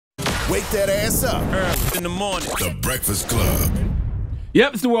Wake that ass up. Early in the morning. The Breakfast Club.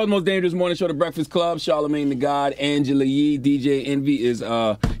 Yep, it's the world's most dangerous morning show, The Breakfast Club. Charlamagne the God, Angela Yee, DJ Envy is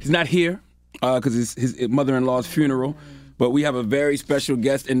he's not here because it's his mother-in-law's funeral. But we have a very special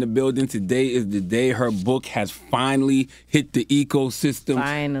guest in the building. Today is the day her book has finally hit the ecosystem.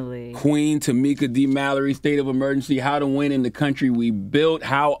 Finally. Queen Tamika Mallory, State of Emergency, How to Win in the Country We Built.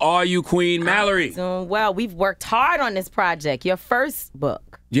 How are you, Queen Mallory? Doing well. We've worked hard on this project. Your first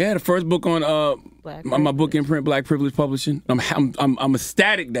book. Yeah, the first book on my book imprint, Black Privilege Publishing. I'm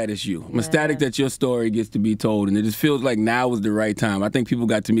ecstatic that it's you. I'm ecstatic that your story gets to be told, and it just feels like now is the right time. I think people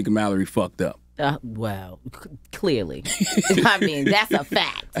got Tamika Mallory fucked up. Well, clearly. I mean, that's a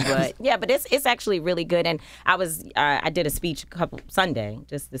fact. But yeah, but it's actually really good. And I did a speech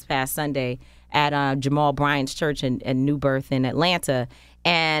just this past Sunday, at Jamal Bryant's church in New Birth in Atlanta.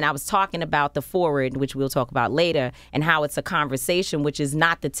 And I was talking about the forward, which we'll talk about later, and how it's a conversation, which is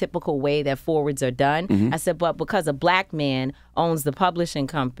not the typical way that forwards are done. I said, but because a black man owns the publishing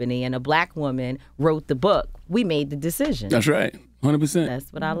company and a black woman wrote the book, we made the decision. That's right. 100%.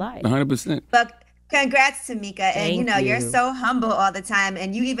 That's what I like. 100%. But congrats, Tamika. And Thank you're you. so humble all the time.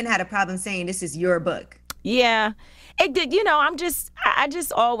 And you even had a problem saying this is your book. Yeah, it did. You know, I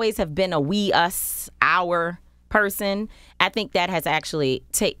just always have been a we, us, our person. I think that has actually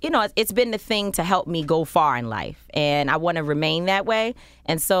it's been the thing to help me go far in life, and I want to remain that way.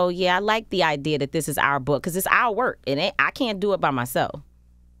 And so, yeah, I like the idea that this is our book because it's our work, and I can't do it by myself.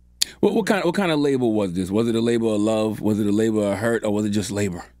 What kind of label was this? Was it a labor of love? Was it a labor of hurt? Or was it just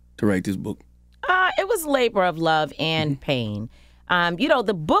labor to write this book? It was labor of love and pain.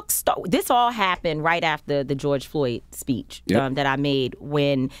 The book this all happened right after the George Floyd speech that I made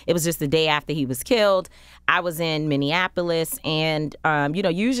when it was just the day after he was killed. I was in Minneapolis, and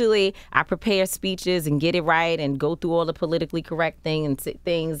usually I prepare speeches and get it right and go through all the politically correct things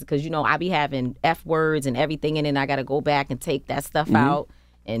because I be having F words and everything in it, and I got to go back and take that stuff out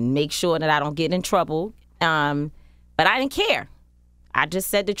and make sure that I don't get in trouble. But I didn't care. I just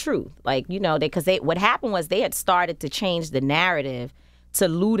said the truth. Like, because what happened was they had started to change the narrative to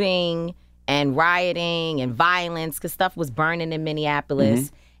looting and rioting and violence because stuff was burning in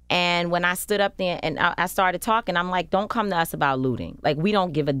Minneapolis. And when I stood up there and I started talking, I'm like, don't come to us about looting. Like, we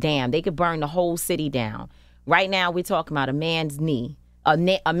don't give a damn. They could burn the whole city down. Right now, we're talking about a man's knee, a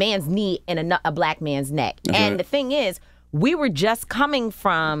man's knee in a black man's neck. And the thing is, we were just coming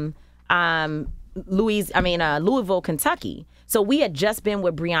from Louisville, Kentucky. So we had just been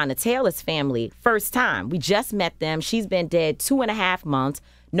with Breonna Taylor's family, first time. We just met them. She's been dead 2.5 months.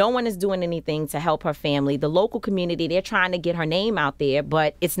 No one is doing anything to help her family. The local community, they're trying to get her name out there,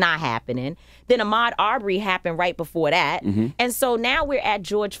 but it's not happening. Then Ahmaud Arbery happened right before that. And so now we're at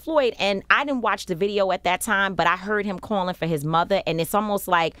George Floyd, and I didn't watch the video at that time, but I heard him calling for his mother, and it's almost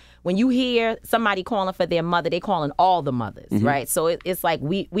like when you hear somebody calling for their mother, they're calling all the mothers, right? So it's like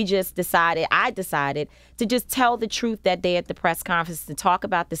I decided to just tell the truth that day at the press conference, to talk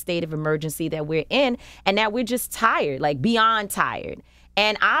about the state of emergency that we're in, and that we're just tired, like beyond tired.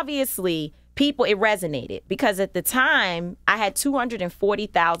 And obviously, it resonated because at the time, I had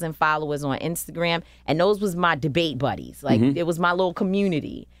 240,000 followers on Instagram, and those was my debate buddies. Like, it was my little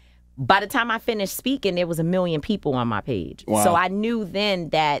community. By the time I finished speaking, there was 1 million people on my page. Wow. So I knew then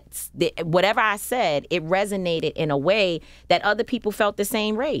that whatever I said, it resonated in a way that other people felt the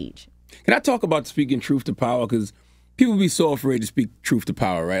same rage. Can I talk about speaking truth to power? Because people be so afraid to speak truth to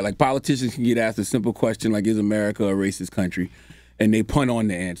power, right? Like, politicians can get asked a simple question like, is America a racist country? And they punt on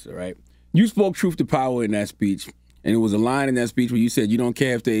the answer, right? You spoke truth to power in that speech, and it was a line in that speech where you said you don't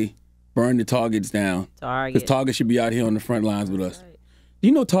care if they burn the Targets down, because Target should be out here on the front lines with us. Right. Do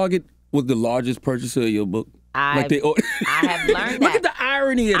you know Target was the largest purchaser of your book? I have learned that. Look at the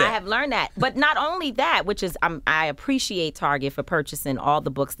irony of that. I have learned that. But not only that, which is I appreciate Target for purchasing all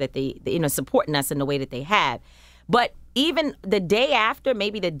the books that they supporting us in the way that they have. But even the day after,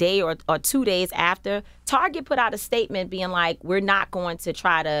 maybe the day or 2 days after, Target put out a statement being like, we're not going to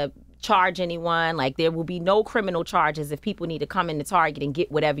try to charge anyone. Like, there will be no criminal charges if people need to come into Target and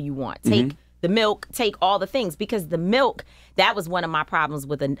get whatever you want. Take the milk, take all the things. Because the milk, that was one of my problems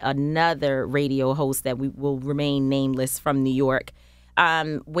with another radio host that we will remain nameless from New York.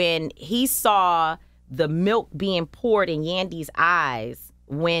 When he saw the milk being poured in Yandy's eyes,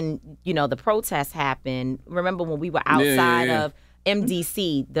 when, the protests happened, remember when we were outside of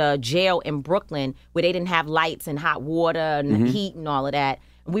MDC, the jail in Brooklyn, where they didn't have lights and hot water and heat and all of that.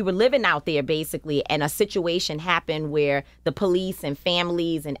 We were living out there, basically, and a situation happened where the police and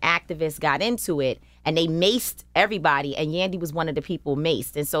families and activists got into it, and they maced everybody, and Yandy was one of the people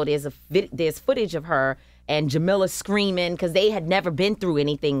maced. And so there's footage of her, and Jamila screaming because they had never been through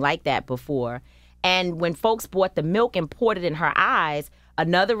anything like that before. And when folks bought the milk and poured it in her eyes,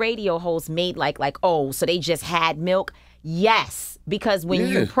 another radio host made like, oh, so they just had milk? Yes, because when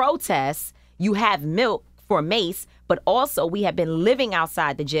you protest, you have milk for Mace, but also we have been living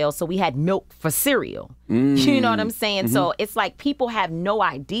outside the jail, so we had milk for cereal. You know what I'm saying? So it's like people have no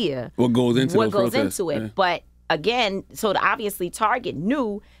idea what goes into it. Yeah. But again, so obviously Target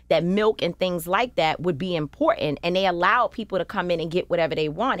knew that milk and things like that would be important, and they allowed people to come in and get whatever they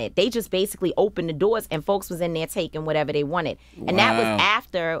wanted. They just basically opened the doors, and folks was in there taking whatever they wanted. And that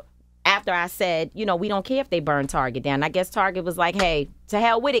was after I said, you know, we don't care if they burn Target down. I guess Target was like, hey, to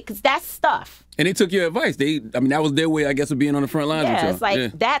hell with it, because that's stuff. And they took your advice. That was their way, I guess, of being on the front lines. Yeah, it's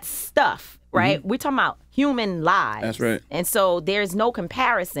like, that's stuff, right? We're talking about human lives. That's right. And so there's no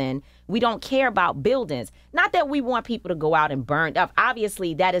comparison. We don't care about buildings. Not that we want people to go out and burn up.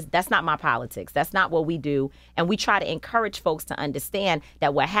 Obviously, that's not my politics. That's not what we do. And we try to encourage folks to understand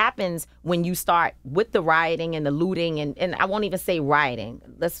that what happens when you start with the rioting and the looting, and I won't even say rioting.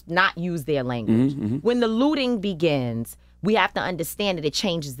 Let's not use their language. When the looting begins, we have to understand that it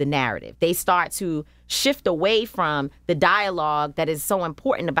changes the narrative. They start to shift away from the dialogue that is so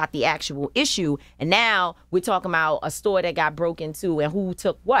important about the actual issue. And now we're talking about a store that got broken into and who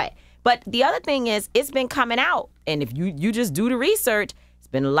took what. But the other thing is, it's been coming out. And if you just do the research, it's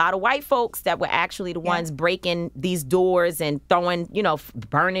been a lot of white folks that were actually the ones breaking these doors and throwing,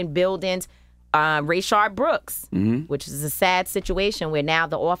 burning buildings. Rayshard Brooks, which is a sad situation where now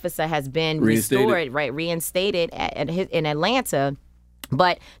the officer has been reinstated in Atlanta.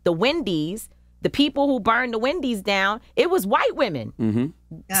 But the Wendy's, the people who burned the Wendy's down, it was white women.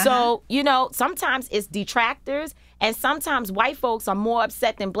 So, sometimes it's detractors, and sometimes white folks are more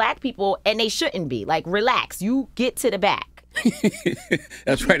upset than black people, and they shouldn't be. Like, relax, you get to the back.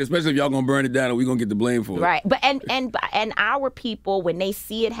 That's right, especially if y'all gonna burn it down and we're gonna get the blame for it. Right, but and our people, when they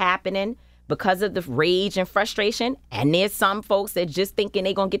see it happening, because of the rage and frustration, and there's some folks that just thinking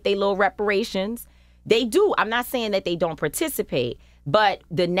they're going to get their little reparations, they do. I'm not saying that they don't participate, but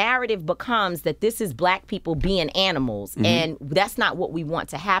the narrative becomes that this is black people being animals, and that's not what we want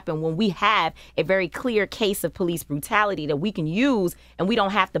to happen when we have a very clear case of police brutality that we can use, and we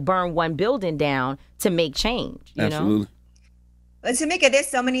don't have to burn one building down to make change. You Absolutely. know? Well, Tamika, there's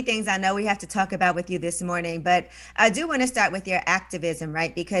so many things I know we have to talk about with you this morning, but I do want to start with your activism,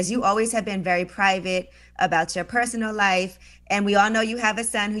 right? Because you always have been very private about your personal life, and we all know you have a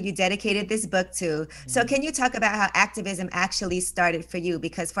son who you dedicated this book to. So can you talk about how activism actually started for you?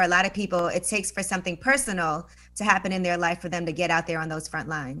 Because for a lot of people, it takes for something personal to happen in their life for them to get out there on those front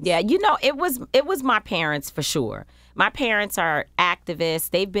lines. Yeah, it was my parents for sure. My parents are activists.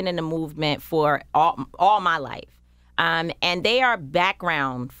 They've been in the movement for all my life. And they are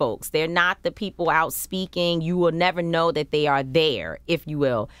background folks. They're not the people out speaking. You will never know that they are there, if you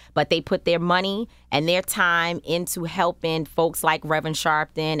will. But they put their money and their time into helping folks like Reverend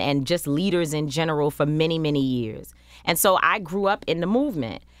Sharpton and just leaders in general for many, many years. And so I grew up in the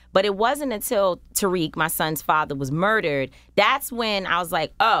movement. But it wasn't until Tariq, my son's father, was murdered, that's when I was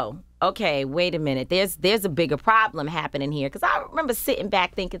like, oh, okay, wait a minute. There's a bigger problem happening here. Because I remember sitting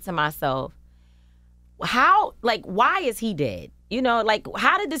back thinking to myself, why is he dead?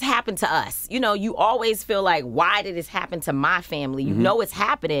 How did this happen to us? You always feel like, why did this happen to my family? You know it's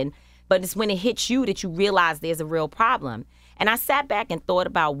happening, but it's when it hits you that you realize there's a real problem. And I sat back and thought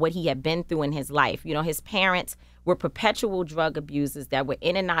about what he had been through in his life. His parents were perpetual drug abusers that were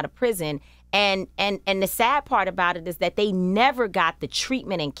in and out of prison. And the sad part about it is that they never got the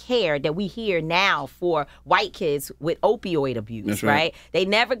treatment and care that we hear now for white kids with opioid abuse. That's right? They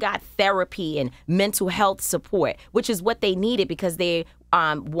never got therapy and mental health support, which is what they needed because they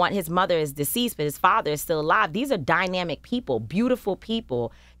his mother is deceased, but his father is still alive. These are dynamic people, beautiful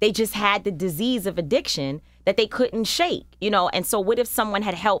people. They just had the disease of addiction that they couldn't shake, And so what if someone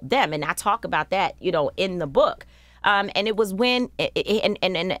had helped them? And I talk about that, in the book. And it was when, and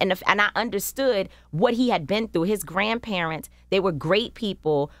I understood what he had been through. His grandparents, they were great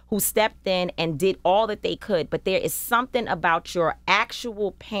people who stepped in and did all that they could. But there is something about your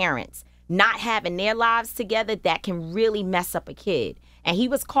actual parents not having their lives together that can really mess up a kid. And he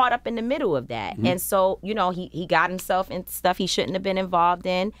was caught up in the middle of that. And so, he got himself into stuff he shouldn't have been involved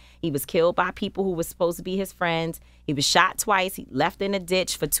in. He was killed by people who were supposed to be his friends. He was shot twice. He left in a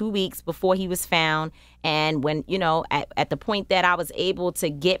ditch for 2 weeks before he was found. And when, at the point that I was able to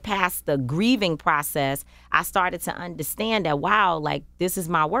get past the grieving process, I started to understand that, wow, this is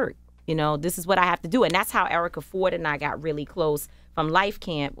my work. This is what I have to do. And that's how Erica Ford and I got really close from Life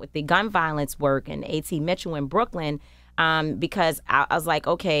Camp with the gun violence work and A.T. Mitchell in Brooklyn. because I was like,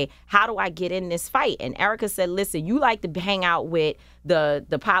 okay, how do I get in this fight? And Erica said, listen, you like to hang out with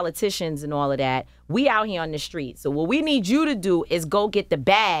the politicians and all of that. We out here on the street. So what we need you to do is go get the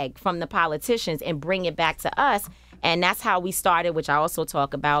bag from the politicians and bring it back to us. And that's how we started, which I also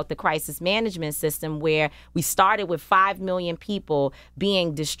talk about, the crisis management system, where we started with 5 million people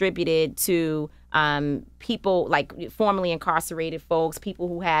being distributed to people like formerly incarcerated folks, people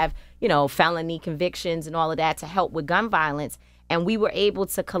who have, felony convictions and all of that to help with gun violence. And we were able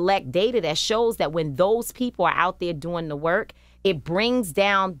to collect data that shows that when those people are out there doing the work, it brings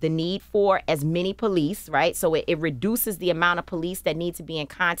down the need for as many police, right? So it reduces the amount of police that need to be in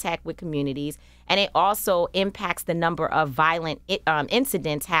contact with communities. And it also impacts the number of violent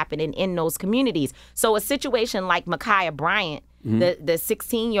incidents happening in those communities. So a situation like Ma'Khia Bryant, the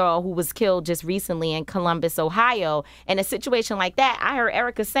 16-year-old who was killed just recently in Columbus, Ohio, in a situation like that, I heard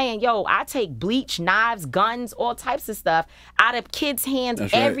Erica saying, yo, I take bleach, knives, guns, all types of stuff out of kids' hands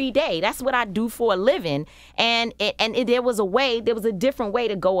every day. That's what I do for a living. And there was a different way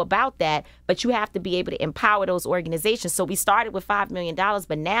to go about that, but you have to be able to empower those organizations. So we started with $5 million,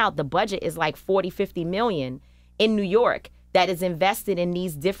 but now the budget is like 40, 50 million in New York that is invested in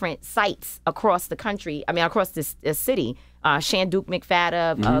these different sites across the country, across this city. Shanduke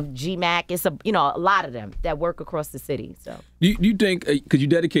McFadden of GMAC, it's a lot of them that work across the city. So, do you think, because you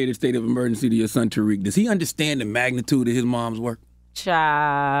dedicated state of emergency to your son Tariq, does he understand the magnitude of his mom's work?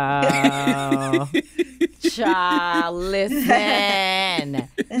 Child, listen.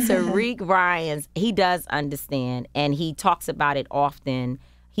 Tariq Ryans, he does understand, and he talks about it often.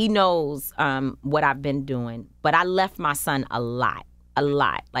 He knows what I've been doing, but I left my son a lot.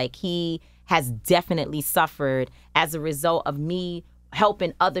 Like, he has definitely suffered as a result of me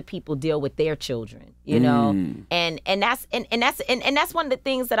helping other people deal with their children, and that's one of the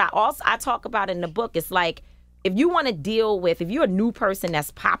things that I talk about in the book. It's like, if you want to deal with, if you're a new person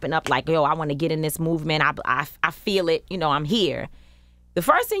that's popping up like, yo, I want to get in this movement, I feel it, I'm here. The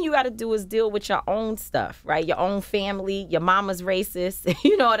first thing you got to do is deal with your own stuff, right? Your own family, your mama's racist,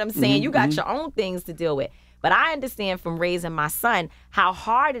 you know what I'm saying? You got your own things to deal with. But I understand from raising my son how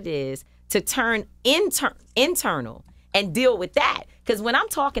hard it is to turn internal and deal with that. Because when I'm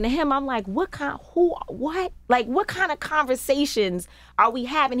talking to him, I'm like, what kind of conversations are we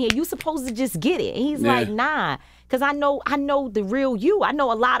having here? You supposed to just get it. And he's like, nah, because I know the real you. I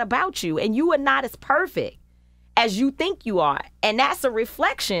know a lot about you, and you are not as perfect as you think you are. And that's a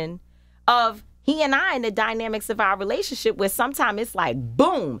reflection of he and I and the dynamics of our relationship, where sometimes it's like,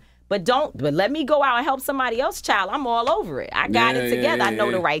 boom, but let me go out and help somebody else, child. I'm all over it. I got it together. I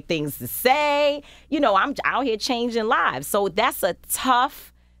know the right things to say. I'm out here changing lives. So that's a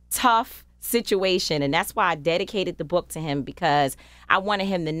tough situation. And that's why I dedicated the book to him, because I wanted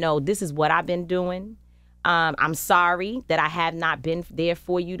him to know this is what I've been doing. I'm sorry that I have not been there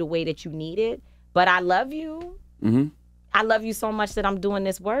for you the way that you needed, but I love you. I love you so much that I'm doing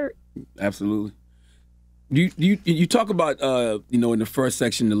this work. Absolutely. You talk about, in the first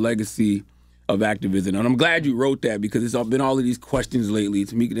section, the legacy of activism. And I'm glad you wrote that, because there's been all of these questions lately.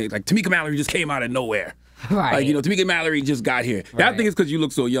 Tamika Mallory just came out of nowhere. Right. Tamika Mallory just got here. Right. I think it's because you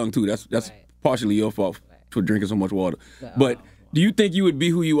look so young, too. That's partially your fault for drinking so much water. But do you think you would be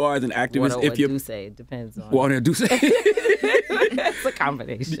who you are as an activist if you... It depends on... Well, Duce. It's a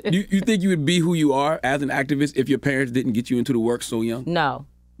combination. You think you would be who you are as an activist if your parents didn't get you into the work so young?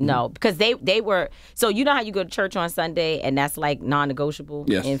 No, because they were, so you know how you go to church on Sunday and that's like non-negotiable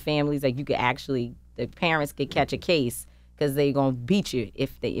in families? Like, you could actually, the parents could catch a case because they're going to beat you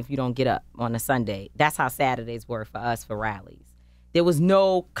if you don't get up on a Sunday. That's how Saturdays were for us for rallies. There was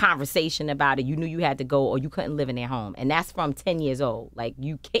no conversation about it. You knew you had to go or you couldn't live in their home. And that's from 10 years old. Like,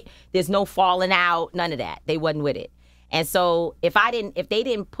 there's no falling out, none of that. They wasn't with it. And so if they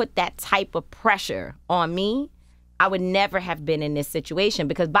didn't put that type of pressure on me, I would never have been in this situation.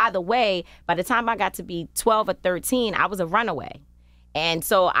 Because, by the way, by the time I got to be 12 or 13, I was a runaway. And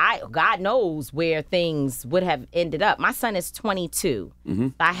so God knows where things would have ended up. My son is 22.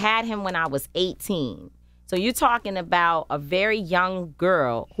 I had him when I was 18. So you're talking about a very young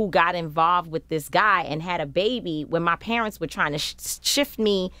girl who got involved with this guy and had a baby when my parents were trying to shift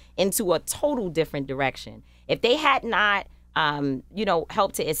me into a total different direction. If they had not,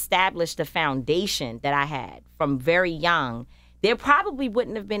 helped to establish the foundation that I had from very young, there probably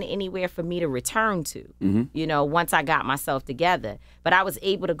wouldn't have been anywhere for me to return to, once I got myself together. But I was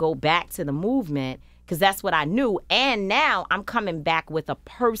able to go back to the movement because that's what I knew. And now I'm coming back with a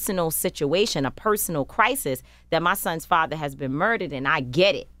personal situation, a personal crisis that my son's father has been murdered, and I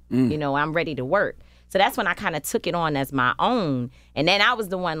get it. I'm ready to work. So that's when I kind of took it on as my own. And then I was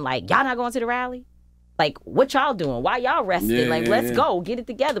the one like, y'all not going to the rally? Like, what y'all doing? Why y'all resting? Let's go. Get it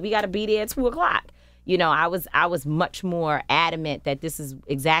together. We got to be there at 2 o'clock. You know, I was much more adamant that this is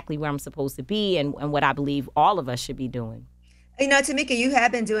exactly where I'm supposed to be and what I believe all of us should be doing. You know, Tamika, you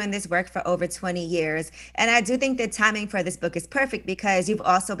have been doing this work for over 20 years. And I do think the timing for this book is perfect because you've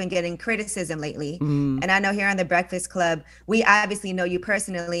also been getting criticism lately. And I know here on the Breakfast Club, we obviously know you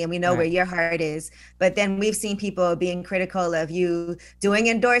personally and we know where your heart is. But then we've seen people being critical of you doing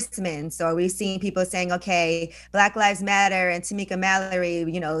endorsements, or we've seen people saying, okay, Black Lives Matter and Tamika Mallory,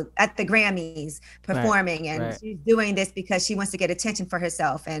 you know, at the Grammys performing. And she's doing this because she wants to get attention for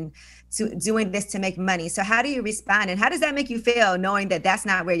herself and doing this to make money. So how do you respond? And how does that make you feel knowing that that's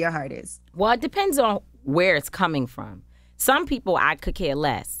not where your heart is? Well, it depends on where it's coming from. Some people I could care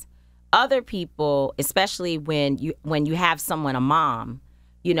less. Other people, especially when you have someone, a mom,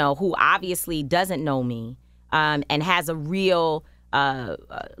 you know, who obviously doesn't know me and has a real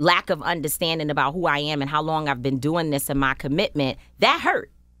lack of understanding about who I am and how long I've been doing this and my commitment, that hurt.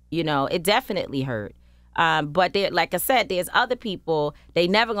 You know, it definitely hurt. But like I said, there's other people, they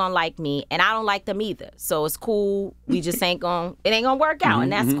never gonna like me, and I don't like them either. So it's cool. We just it ain't gonna work out,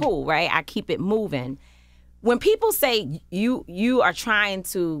 and that's cool, right? I keep it moving. When people say you are trying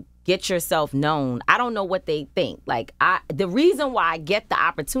to get yourself known, I don't know what they think. Like the reason why I get the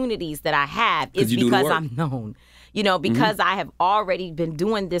opportunities that I have is because I'm known. You know, because I have already been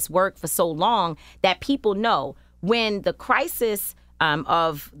doing this work for so long that people know when the crisis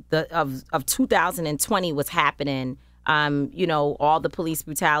of 2020 was happening, you know, all the police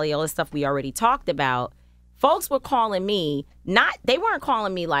brutality, all the stuff we already talked about, folks were calling me, they weren't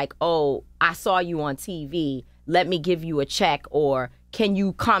calling me like, oh, I saw you on TV, let me give you a check, or can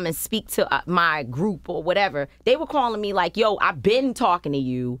you come and speak to my group or whatever. They were calling me like, yo, I've been talking to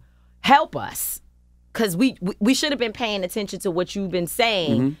you, help us. Because we should have been paying attention to what you've been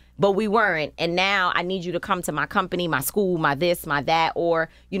saying, but we weren't. And now I need you to come to my company, my school, my this, my that, or,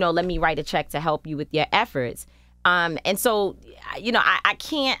 you know, let me write a check to help you with your efforts. And so, you know, I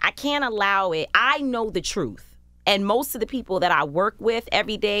can't allow it. I know the truth. And most of the people that I work with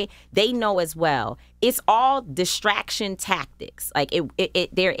every day, they know as well. It's all distraction tactics. Like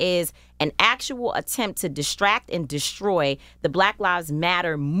there is an actual attempt to distract and destroy the Black Lives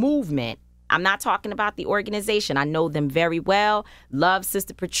Matter movement. I'm not talking about the organization. I know them very well. Love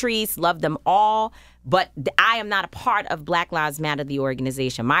Sister Patrice, love them all. But I am not a part of Black Lives Matter, the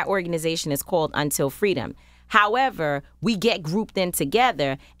organization. My organization is called Until Freedom. However, we get grouped in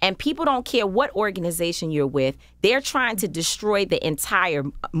together, and people don't care what organization you're with. They're trying to destroy the entire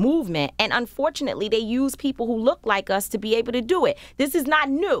movement. And unfortunately, they use people who look like us to be able to do it. This is not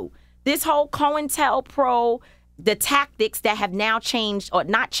new. This whole COINTELPRO, the tactics that have now changed, or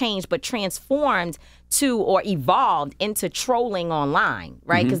not changed, but transformed to or evolved into trolling online,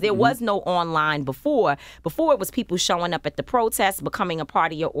 right? Because there was no online before. Before it was people showing up at the protests, becoming a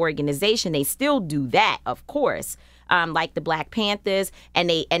part of your organization. They still do that, of course, like the Black Panthers, and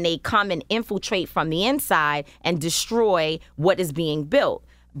they come and infiltrate from the inside and destroy what is being built.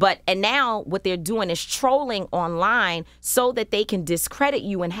 And now what they're doing is trolling online so that they can discredit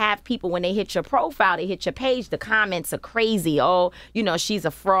you and have people, when they hit your profile, they hit your page, the comments are crazy. Oh, you know, she's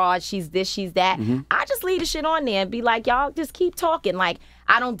a fraud. She's this, she's that. I just leave the shit on there and be like, y'all just keep talking. Like,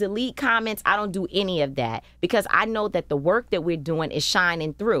 I don't delete comments. I don't do any of that because I know that the work that we're doing is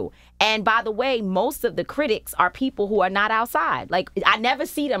shining through. And by the way, most of the critics are people who are not outside. Like, I never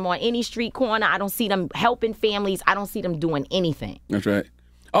see them on any street corner. I don't see them helping families. I don't see them doing anything. That's right.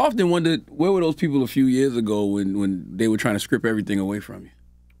 I often wondered, where were those people a few years ago when they were trying to strip everything away from you?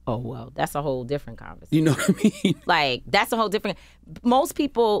 Oh, well, that's a whole different conversation. You know what I mean? Like, that's a whole different... Most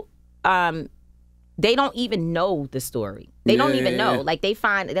people, they don't even know the story. They don't even know. Like,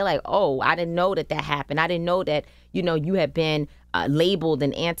 they're like, oh, I didn't know that happened. I didn't know that, you know, you had been labeled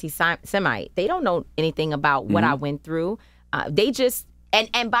an anti-Semite. They don't know anything about what I went through. They just...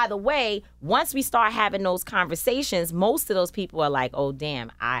 And by the way, once we start having those conversations, most of those people are like, oh,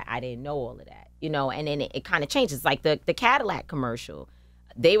 damn, I didn't know all of that, you know, and then it kind of changes. Like the Cadillac commercial.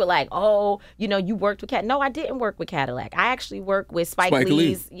 They were like, oh, you know, you worked with Cadillac. No, I didn't work with Cadillac. I actually worked with Spike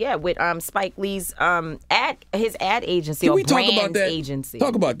Lee's. Yeah, with Spike Lee's his ad agency or brand agency.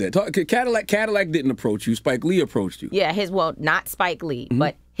 Talk about that. Cadillac didn't approach you. Spike Lee approached you. Yeah, not Spike Lee,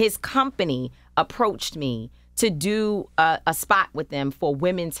 but his company approached me to do a spot with them for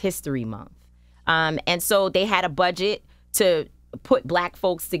Women's History Month. And so they had a budget to put black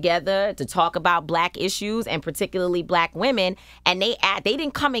folks together to talk about black issues and particularly black women. And they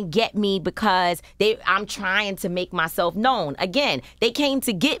didn't come and get me because I'm trying to make myself known. Again, they came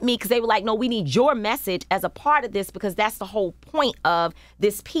to get me because they were like, no, we need your message as a part of this, because that's the whole point of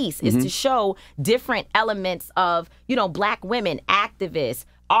this piece, is to show different elements of, you know, black women, activists,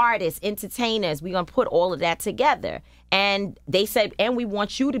 artists, entertainers. We're going to put all of that together. And they said, and we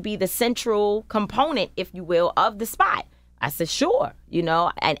want you to be the central component, if you will, of the spot. I said, sure, you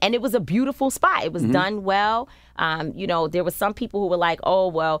know, and it was a beautiful spot. It was done well. You know, there were some people who were like, oh,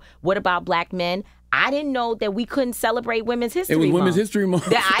 well, what about black men? I didn't know that we couldn't celebrate Women's History Month. It was Women's History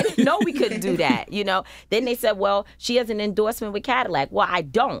Month. I didn't know we couldn't do that, you know. Then they said, well, she has an endorsement with Cadillac. Well, I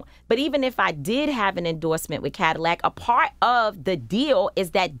don't. But even if I did have an endorsement with Cadillac, a part of the deal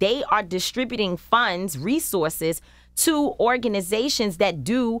is that they are distributing funds, resources to organizations that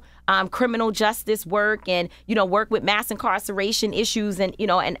do criminal justice work and, you know, work with mass incarceration issues and, you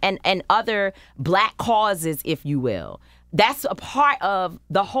know, and other black causes, if you will. That's a part of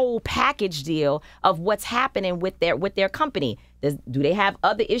the whole package deal of what's happening with their company. Do they have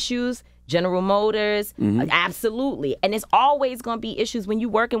other issues? General Motors, absolutely. And it's always going to be issues when you're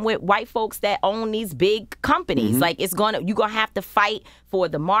working with white folks that own these big companies. Like you're going to have to fight for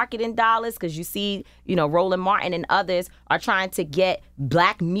the marketing dollars, because you see, you know, Roland Martin and others are trying to get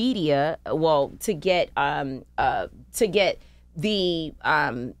black media, well, to get the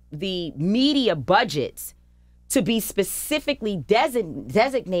media budgets to be specifically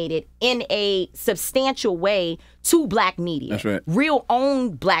designated in a substantial way to black media. That's right. Real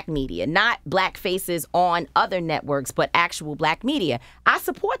owned black media, not black faces on other networks, but actual black media. I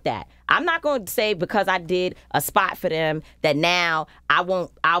support that. I'm not going to say because I did a spot for them that now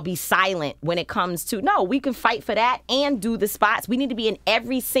I'll be silent when it comes to, no, we can fight for that and do the spots. We need to be in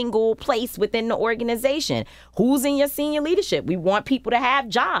every single place within the organization. Who's in your senior leadership? We want people to have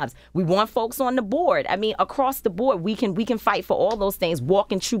jobs. We want folks on the board. I mean, across the board, we can fight for all those things,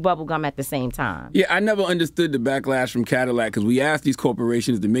 walk and chew bubblegum at the same time. Yeah, I never understood the backlash from Cadillac, because we asked these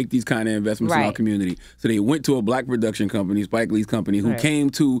corporations to make these kind of investments in our community. So they went to a black production company, Spike Lee's company, who came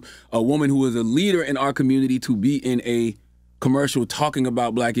to a woman who was a leader in our community to be in a commercial talking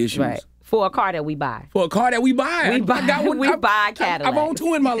about black issues. Right. For a car that we buy. For a car that we buy. We buy Cadillac. I've owned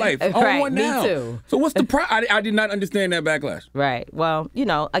two in my life. I own one now. Me too. So what's the I did not understand that backlash. Right. Well, you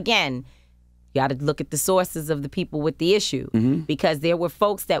know, again, you got to look at the sources of the people with the issue, because there were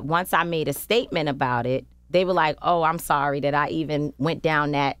folks that once I made a statement about it, they were like, oh, I'm sorry that I even went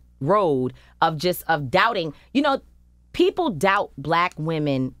down that road of doubting. You know, people doubt black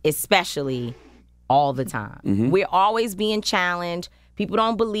women, especially, all the time. We're always being challenged. People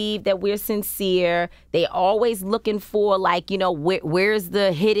don't believe that we're sincere. They always looking for, like, you know, where's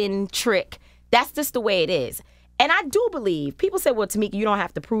the hidden trick? That's just the way it is. And I do believe, people say, well, Tamika, you don't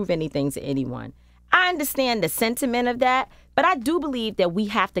have to prove anything to anyone. I understand the sentiment of that, but I do believe that we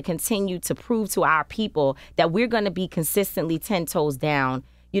have to continue to prove to our people that we're going to be consistently 10 toes down,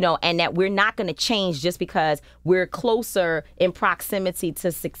 you know, and that we're not going to change just because we're closer in proximity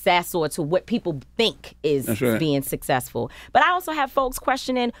to success or to what people think is being successful. But I also have folks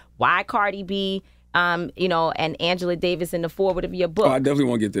questioning why Cardi B, you know, and Angela Davis in the foreword of your book. Oh, I definitely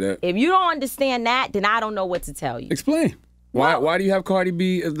want to get to that. If you don't understand that, then I don't know what to tell you. Explain. Why do you have Cardi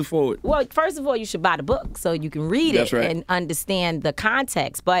B as the forward? Well, first of all, you should buy the book so you can read it and understand the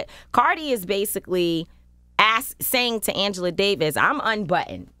context. But Cardi is basically saying to Angela Davis, I'm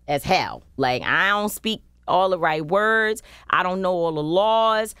unbuttoned as hell. Like, I don't speak all the right words. I don't know all the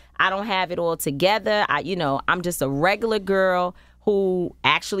laws. I don't have it all together. I'm just a regular girl who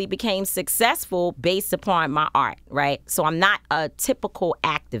actually became successful based upon my art, right? So I'm not a typical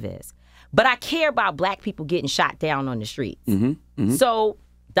activist. But I care about black people getting shot down on the streets. So,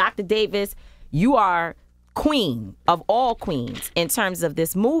 Dr. Davis, you are queen of all queens in terms of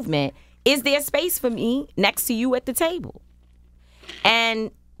this movement. Is there space for me next to you at the table?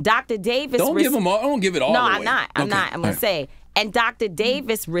 And Dr. Davis... Don't give them all. I don't give it all No, away. I'm not. I'm going to say. And Dr.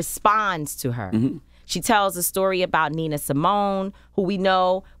 Davis responds to her. She tells a story about Nina Simone, who we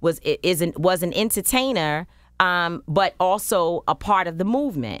know was an entertainer, but also a part of the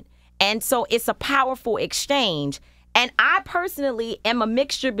movement. And so it's a powerful exchange. And I personally am a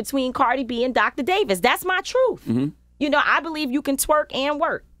mixture between Cardi B and Dr. Davis. That's my truth. You know, I believe you can twerk and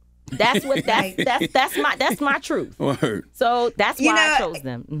work. That's my truth. Word. So that's why I chose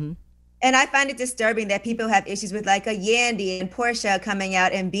them. And I find it disturbing that people have issues with, like, a Yandy and Portia coming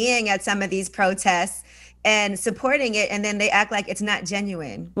out and being at some of these protests and supporting it, and then they act like it's not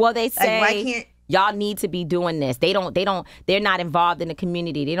genuine. Well, they say, like, why can't Y'all need to be doing this. They're not involved in the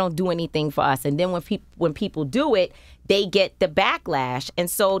community. They don't do anything for us. And then when people do it, they get the backlash. And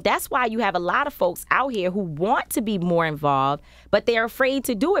so that's why you have a lot of folks out here who want to be more involved, but they're afraid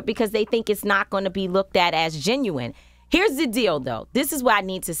to do it because they think it's not going to be looked at as genuine. Here's the deal, though. This is what I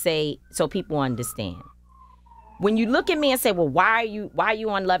need to say so people understand. When you look at me and say, well, why are you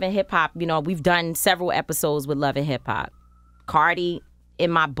on Love and Hip Hop? You know, we've done several episodes with Love and Hip Hop. Cardi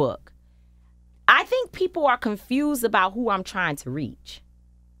in my book. I think people are confused about who I'm trying to reach.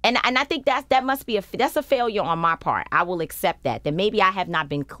 And I think that must be that's a failure on my part. I will accept that maybe I have not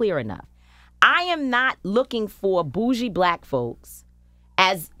been clear enough. I am not looking for bougie black folks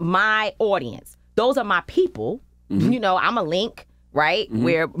as my audience. Those are my people. Mm-hmm. You know, I'm a link, right? Mm-hmm.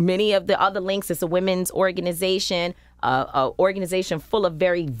 Where many of the other links, it's a women's organization, an organization full of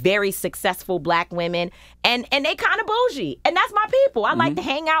very, very successful black women. And they kind of bougie. And that's my people. I like to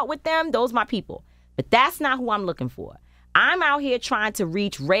hang out with them. Those are my people. But that's not who I'm looking for. I'm out here trying to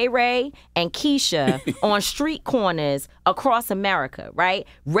reach Ray Ray and Keisha on street corners across America, right?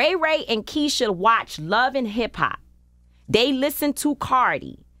 Ray Ray and Keisha watch Love and Hip Hop. They listen to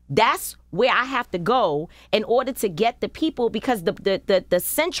Cardi. That's where I have to go in order to get the people, because the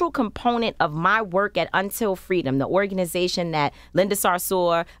central component of my work at Until Freedom, the organization that Linda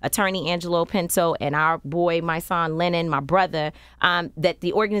Sarsour, attorney Angelo Pinto, and our boy, my son Lennon, my brother, that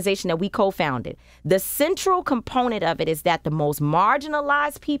the organization that we co-founded, the central component of it is that the most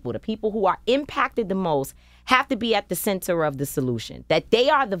marginalized people, the people who are impacted the most, have to be at the center of the solution. That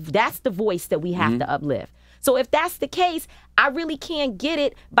that's the voice that we have to uplift. So if that's the case, I really can't get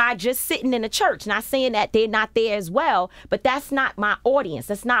it by just sitting in a church. Not saying that they're not there as well, but that's not my audience.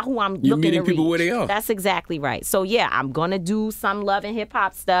 That's not who I'm looking to reach. You're meeting people where they are. That's exactly right. So yeah, I'm going to do some Love and Hip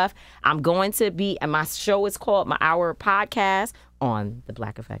Hop stuff. I'm going to be, and my show is called our podcast on the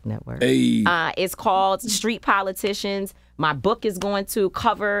Black Effect Network. Hey. It's called Street Politicians. My book is going to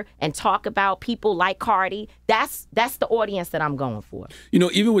cover and talk about people like Cardi. That's the audience that I'm going for. You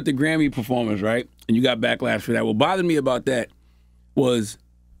know, even with the Grammy performance, right? And you got backlash for that. What bothered me about that was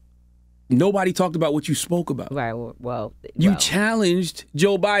nobody talked about what you spoke about. Right. You challenged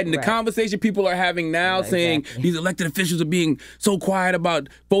Joe Biden. The Right. conversation people are having now saying exactly. these elected officials are being so quiet about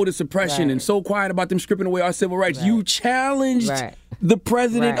voter suppression Right. and so quiet about them stripping away our civil rights. You challenged Right. the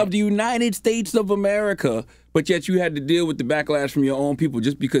president Right. of the United States of America, but yet you had to deal with the backlash from your own people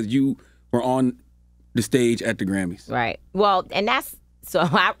just because you were on the stage at the Grammys. Right. Well, and that's, so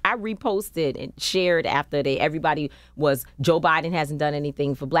I reposted and shared after everybody was, Joe Biden hasn't done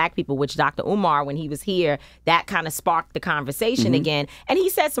anything for black people, which Dr. Umar, when he was here, that kind of sparked the conversation again. And he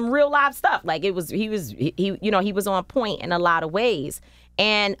said some real live stuff. Like he was on point in a lot of ways.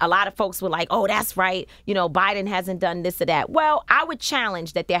 And a lot of folks were like, oh, that's right. You know, Biden hasn't done this or that. Well, I would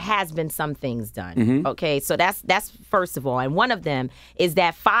challenge that there has been some things done. Okay, so that's first of all. And one of them is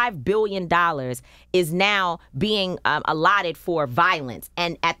that $5 billion is now being allotted for violence.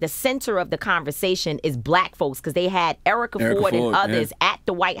 And at the center of the conversation is black folks, because they had Erica Ford and others at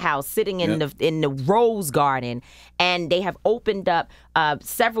the White House sitting in the Rose Garden. And they have opened up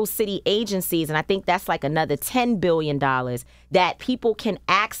several city agencies. And I think that's like another $10 billion that people can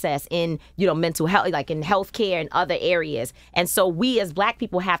access in, mental health, like in healthcare and other areas. And so we as black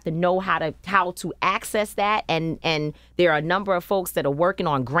people have to know how to access that. And there are a number of folks that are working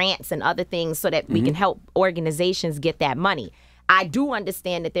on grants and other things so that we can help organizations get that money. I do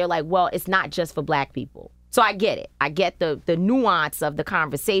understand that they're like, well, it's not just for black people. So I get it. I get the nuance of the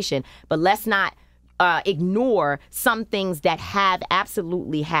conversation, but let's not ignore some things that have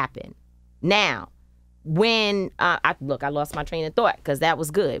absolutely happened. Now, when I lost my train of thought because that was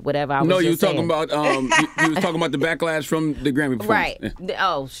good. Whatever I was. No, you were just saying. talking about you was talking about the backlash from the Grammy performance. Right. Yeah.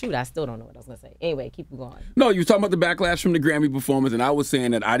 Oh shoot, I still don't know what I was gonna say. Anyway, keep going. No, you were talking about the backlash from the Grammy performance, and I was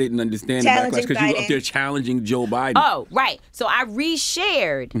saying that I didn't understand the backlash because you were up there challenging Joe Biden. Oh, right. So I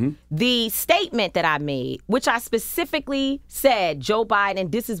reshared the statement that I made, which I specifically said, Joe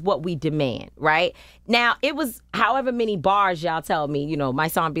Biden, this is what we demand, right? Now, it was however many bars y'all tell me, my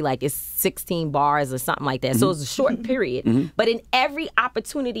song be like, it's 16 bars or something like that. So it's a short period. But in every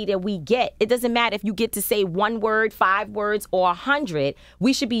opportunity that we get, it doesn't matter if you get to say 1 word, 5 words, or 100,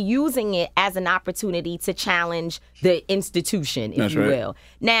 we should be using it as an opportunity to challenge the institution, if you will.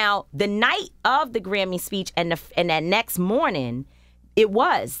 Now, the night of the Grammy speech and that next morning, it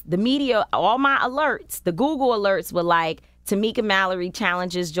was the media, all my alerts, the Google alerts were like, Tamika Mallory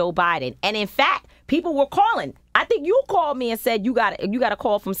challenges Joe Biden. And in fact, people were calling. I think you called me and said you got a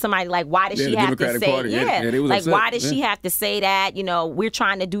call from somebody like, why does she have to say why does she have to say that? We're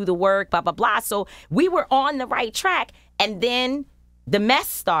trying to do the work, blah, blah, blah. So we were on the right track. And then the mess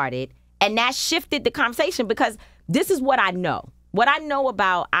started. And that shifted the conversation, because this is what I know. What I know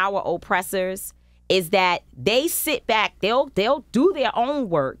about our oppressors is that they sit back, they'll do their own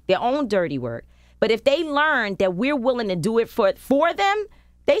work, their own dirty work. But if they learn that we're willing to do it for them,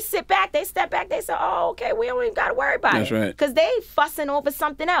 they sit back, they step back, they say, oh, okay, we don't even got to worry about That's it. right. Because they fussing over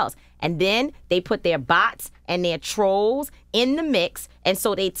something else. And then they put their bots and their trolls in the mix. And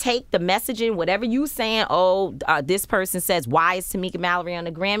so they take the messaging, whatever you saying, this person says, why is Tamika Mallory on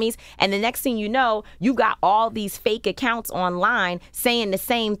the Grammys? And the next thing you know, you got all these fake accounts online saying the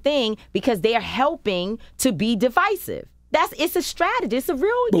same thing because they're helping to be divisive. It's a strategy. It's a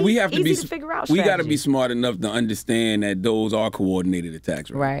real easy to figure out strategy. We got to be smart enough to understand that those are coordinated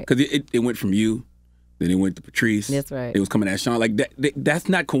attacks, right? Because it went from you, then it went to Patrice. That's right. It was coming at Sean. Like that's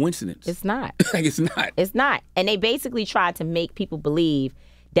not coincidence. It's not. Like it's not. It's not. And they basically tried to make people believe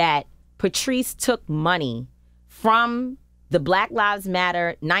that Patrice took money from the Black Lives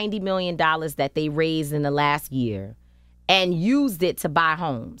Matter $90 million that they raised in the last year and used it to buy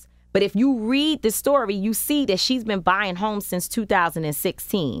homes. But if you read the story, you see that she's been buying homes since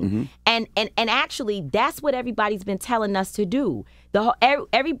 2016. And actually, that's what everybody's been telling us to do.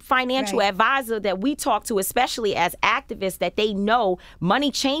 Every financial advisor that we talk to, especially as activists, that they know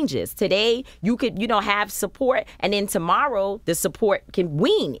money changes. Today, you could, have support, and then tomorrow, the support can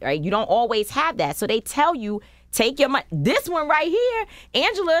wane, right? You don't always have that. So they tell you, take your money. This one right here,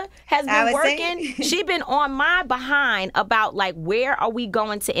 Angela has been working. She's been on my behind about where are we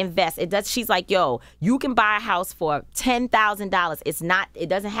going to invest? She's like, yo, you can buy a house for $10,000. It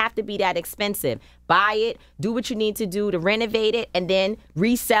doesn't have to be that expensive. Buy it, do what you need to do to renovate it, and then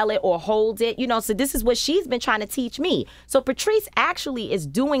resell it or hold it. So this is what she's been trying to teach me. So Patrice actually is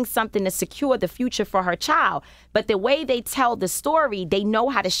doing something to secure the future for her child. But the way they tell the story, they know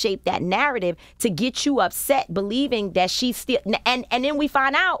how to shape that narrative to get you upset, believing that she's still, and then we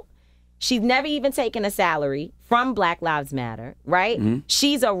find out she's never even taken a salary from Black Lives Matter, right?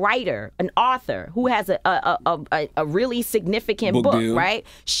 She's a writer, an author who has a really significant book, deal. Right?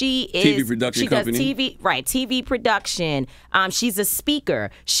 She TV production company. TV production. She's a speaker.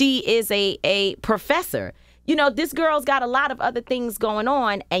 She is a professor. This girl's got a lot of other things going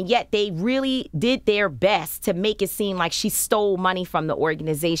on, and yet they really did their best to make it seem like she stole money from the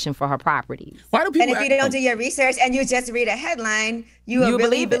organization for her properties. Why do people? And if you don't do your research and you just read a headline, you will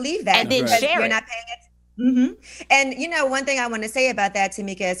really believe that, and then share you're it. Not paying it. And one thing I want to say about that,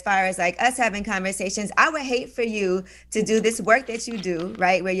 Tamika, as far as us having conversations, I would hate for you to do this work that you do,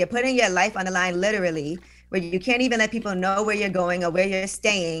 right, where you're putting your life on the line, literally, where you can't even let people know where you're going or where you're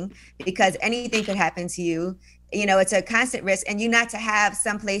staying because anything could happen to you. It's a constant risk, and you not to have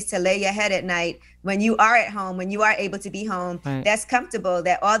some place to lay your head at night when you are at home, when you are able to be home, that's comfortable,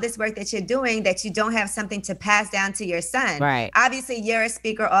 that all this work that you're doing, that you don't have something to pass down to your son. Right. Obviously, you're a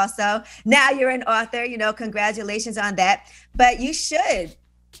speaker also. Now you're an author, congratulations on that. But you should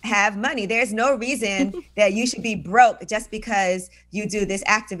have money. There's no reason that you should be broke just because you do this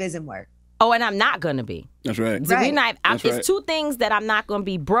activism work. Oh, and I'm not going to be. That's right. So it's two things that I'm not going to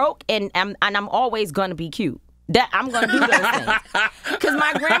be broke, and I'm always going to be cute. That I'm going to do those things. Because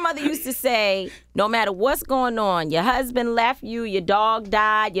my grandmother used to say, no matter what's going on, your husband left you, your dog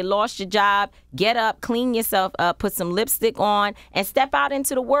died, you lost your job, get up, clean yourself up, put some lipstick on, and step out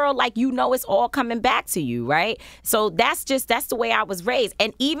into the world like it's all coming back to you, right? So that's the way I was raised.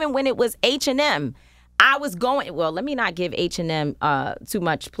 And even when it was H&M, I was going, let me not give H&M too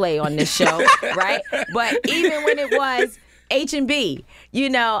much play on this show, right? But even when it was H&B,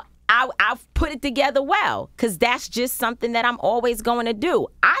 I've put it together well, because that's just something that I'm always going to do.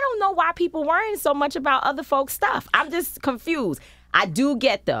 I don't know why people worrying so much about other folks' stuff. I'm just confused. I do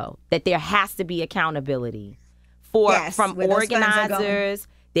get, though, that there has to be accountability from organizers.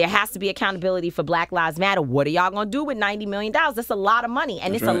 There has to be accountability for Black Lives Matter. What are y'all going to do with $90 million? That's a lot of money.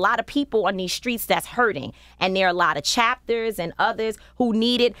 And it's a lot of people on these streets that's hurting. And there are a lot of chapters and others who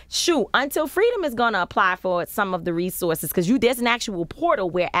need it. Shoot, Until Freedom is going to apply for some of the resources, because there's an actual portal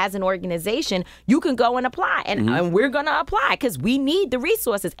where, as an organization, you can go and apply. And we're going to apply because we need the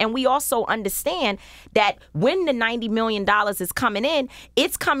resources. And we also understand that when the $90 million is coming in,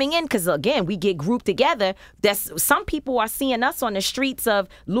 it's coming in because, again, we get grouped together. Some people are seeing us on the streets of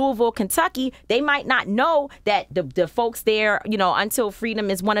Louisville, Kentucky. They might not know that the folks there, Until Freedom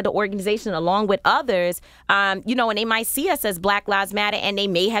is one of the organizations along with others, and they might see us as Black Lives Matter, and they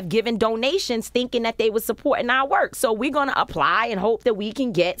may have given donations thinking that they were supporting our work. So we're going to apply and hope that we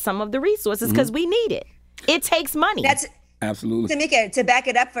can get some of the resources because we need it. It takes money. That's absolutely. Tamika, to back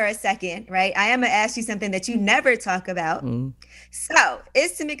it up for a second, right? I am going to ask you something that you never talk about. So,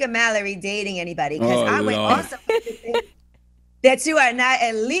 is Tamika Mallory dating anybody? Because I would also that you are not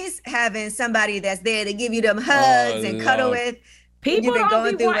at least having somebody that's there to give you them hugs and cuddle with. People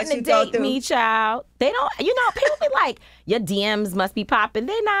don't be wanting to date me, child. They don't, people be like, your DMs must be popping.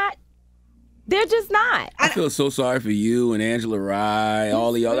 They're not. They're just not. I feel so sorry for you and Angela Rye,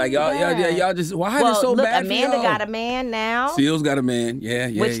 all of y'all. Like y'all just why is it so bad for y'all? Amanda got a man now. Seal's got a man. Yeah.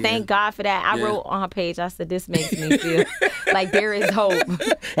 Which thank God for that. I wrote on her page. I said this makes me feel like there is hope.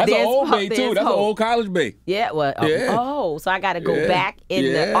 That's an old bae too. That's an old college bae. Yeah. Well. Yeah. Oh, so I got to go back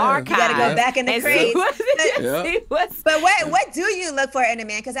in the archive. You got to go back in the crates. But what what do you look for in a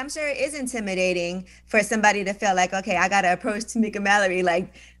man? Because I'm sure it is intimidating for somebody to feel like, okay, I got to approach Tamika Mallory.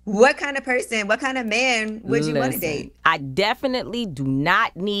 Like, what kind of person, what kind of man would you want to date? I definitely do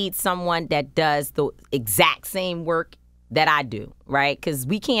not need someone that does the exact same work that I do, right? Because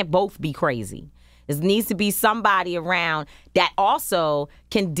we can't both be crazy. There needs to be somebody around that also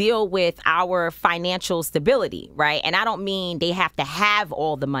can deal with our financial stability, right? And I don't mean they have to have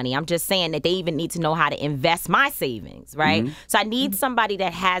all the money. I'm just saying that they even need to know how to invest my savings, right? Mm-hmm. So I need somebody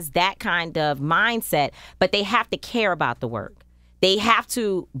that has that kind of mindset, but they have to care about the work. They have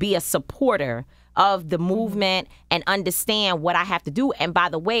to be a supporter of the movement and understand what I have to do. And by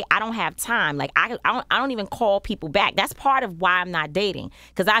the way, I don't have time. Like I don't even call people back. That's part of why I'm not dating.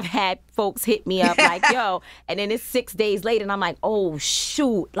 Because I've had folks hit me up like, yo, and then it's 6 days later and I'm like, oh,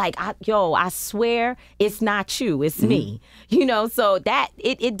 shoot. Like, I swear it's not you. It's me. So that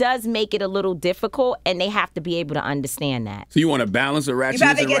it does make it a little difficult, and they have to be able to understand that. So you want a balance of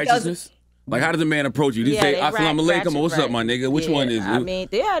ratchetness and righteousness? Like, how does a man approach you? Did you say, Assalamu alaikum, or what's up, my nigga? Which one is it? I mean,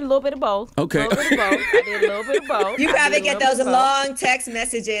 yeah, a little bit of both. Okay. A little bit of both. I did a little bit of both. You probably get those long text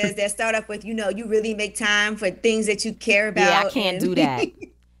messages that start off with, you really make time for things that you care about. Yeah, I can't do that.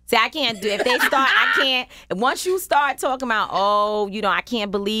 See, I can't do it. If they start, I can't. Once you start talking about, I can't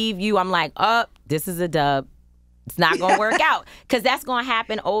believe you, I'm like, this is a dub. It's not gonna work out, because that's gonna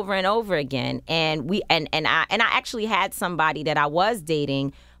happen over and over again. And I actually had somebody that I was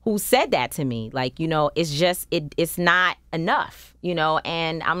dating who said that to me, like, it's just, it's not enough,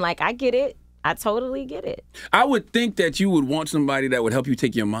 and I'm like, I get it. I totally get it. I would think that you would want somebody that would help you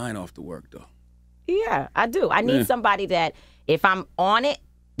take your mind off the work, though. Yeah, I do. I need somebody that, if I'm on it,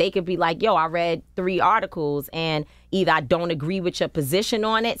 they could be like, yo, I read 3 articles, and either I don't agree with your position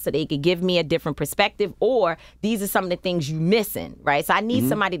on it, so they could give me a different perspective, or these are some of the things you missing, right? So I need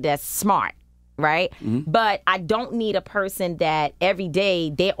somebody that's smart. Right? Mm-hmm. But I don't need a person that every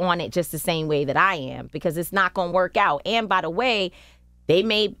day they're on it just the same way that I am, because it's not going to work out. And by the way,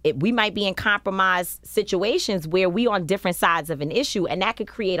 we might be in compromised situations where we on different sides of an issue, and that could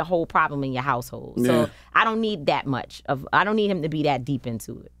create a whole problem in your household. Yeah. So I don't need that much I don't need him to be that deep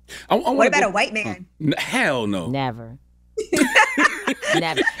into it. What about a white man? Hell no. Never.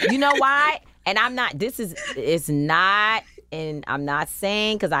 Never. You know why? And it's not. And I'm not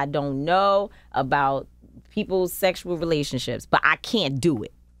saying, because I don't know about people's sexual relationships, but I can't do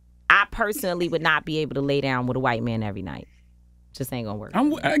it. I personally would not be able to lay down with a white man every night. Just ain't gonna work.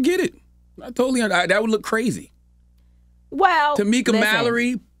 I get it. I totally. That would look crazy. Well, Tamika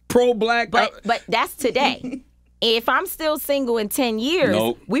Mallory, pro-black. But that's today. If I'm still single in 10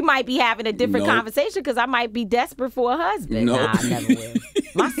 years, we might be having a different conversation, because I might be desperate for a husband. Nah, I never will.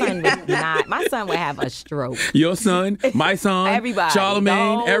 My son would have a stroke. Your son, my son, everybody,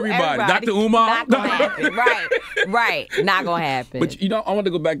 Charlamagne, everybody. Dr. Umar. Not gonna happen. Right. Not gonna happen. But I want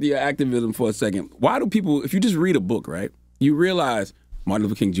to go back to your activism for a second. Why do people, if you just read a book, right, you realize Martin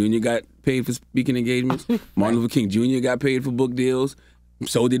Luther King Jr. got paid for speaking engagements. Martin Luther King Jr. got paid for book deals.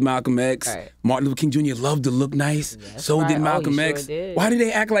 So did Malcolm X. Right. Martin Luther King Jr. loved to look nice. Yes, so did Malcolm X. Sure did. Why do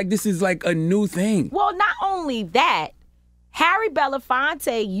they act like this is like a new thing? Well, not only that, Harry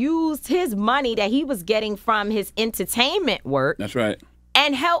Belafonte used his money that he was getting from his entertainment work. That's right.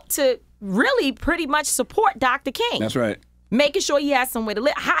 And helped to really pretty much support Dr. King. That's right. Making sure he has somewhere to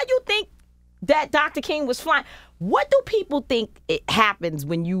live. How you think that Dr. King was flying? What do people think it happens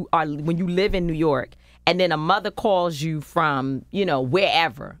when you live in New York, and then a mother calls you from,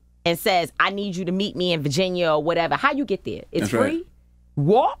 wherever, and says, I need you to meet me in Virginia or whatever? How you get there? It's free? Right.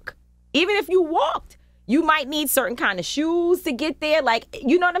 Walk? Even if you walked, you might need certain kind of shoes to get there. Like,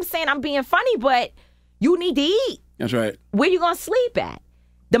 you know what I'm saying? I'm being funny, but you need to eat. That's right. Where you going to sleep at?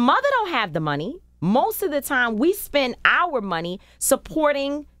 The mother don't have the money. Most of the time, we spend our money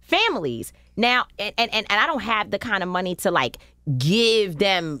supporting families. Now, and I don't have the kind of money to, like, give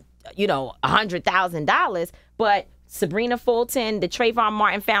them, $100,000, but Sabrina Fulton, the Trayvon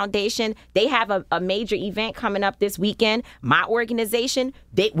Martin Foundation, they have a major event coming up this weekend. My organization,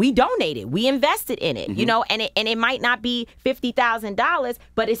 we donated. We invested in it, you know, and it might not be $50,000,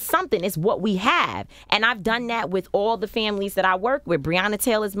 but it's something. It's what we have. And I've done that with all the families that I work with. Breonna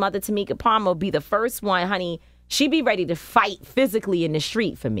Taylor's mother, Tamika Palmer, will be the first one, honey. She be ready to fight physically in the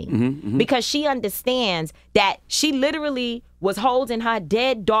street for me because she understands that she literally was holding her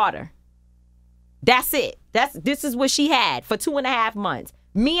dead daughter. That's it. This is what she had for 2.5 months.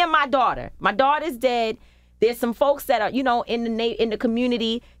 Me and my daughter. My daughter's dead. There's some folks that are, you know, in the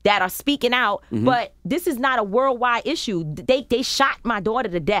community that are speaking out, but this is not a worldwide issue. They shot my daughter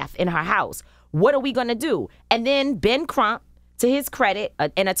to death in her house. What are we gonna do? And then Ben Crump, to his credit,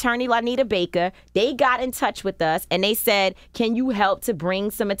 an attorney, Lanita Baker, they got in touch with us and they said, can you help to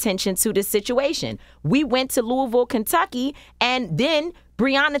bring some attention to this situation? We went to Louisville, Kentucky, and then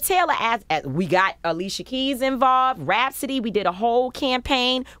Breonna Taylor, we got Alicia Keys involved, Rhapsody. We did a whole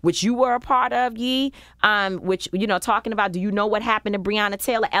campaign, which you were a part of, Yee, which, you know, talking about, do you know what happened to Breonna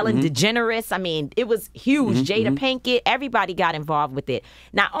Taylor? Ellen DeGeneres. I mean, it was huge. Jada Pinkett, everybody got involved with it.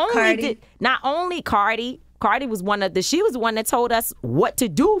 Not only Cardi was she was the one that told us what to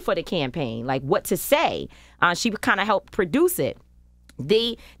do for the campaign, like what to say. She kind of helped produce it.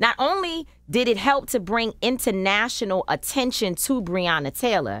 Not only did it help to bring international attention to Breonna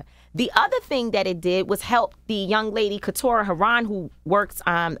Taylor, the other thing that it did was help the young lady Katora Haran, who works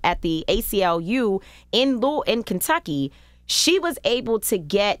at the ACLU in Kentucky. She was able to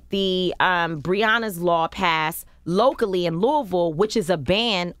get the Breonna's Law passed locally in Louisville, which is a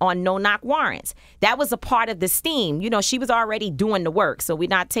ban on no-knock warrants. That was a part of the steam. You know, she was already doing the work, so we're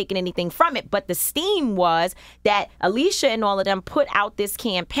not taking anything from it. But the steam was that Alicia and all of them put out this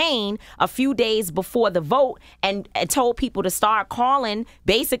campaign a few days before the vote and told people to start calling,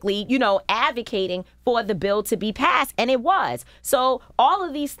 basically, you know, advocating for the bill to be passed, and it was. So all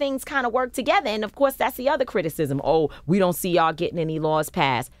of these things kind of work together, and of course, that's the other criticism. Oh, we don't see y'all getting any laws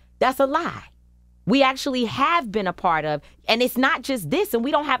passed. That's a lie. We actually have been a part of, and it's not just this, and we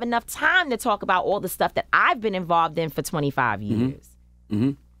don't have enough time to talk about all the stuff that I've been involved in for 25 years.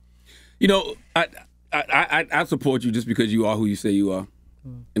 You know, I support you just because you are who you say you are,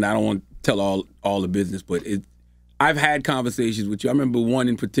 and I don't want to tell all the business, but I've had conversations with you. I remember one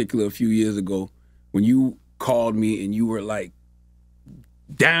in particular a few years ago when you called me and you were like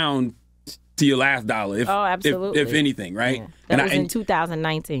down to your last dollar, if anything, right? Yeah. That was in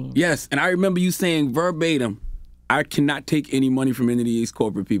 2019. Yes, and I remember you saying verbatim, I cannot take any money from any of these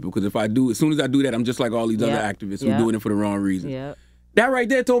corporate people because if I do, as soon as I do that, I'm just like all these other activists who are doing it for the wrong reason. That right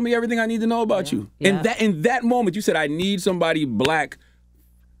there told me everything I need to know about you. And in that moment, you said, I need somebody black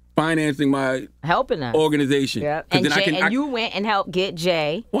financing my organization. And you went and helped get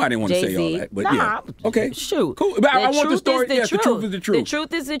Jay. Well, I didn't want to say all that, but yeah. Okay. Shoot. Cool. But I want the story. Yes, the truth is the truth. The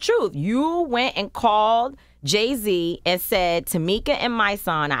truth is the truth. You went and called Jay-Z and said, Tamika and my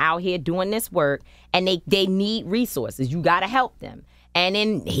son are out here doing this work, and they need resources. You got to help them. And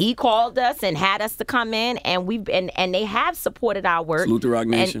then he called us and had us to come in, and they have supported our work. Salute to Rock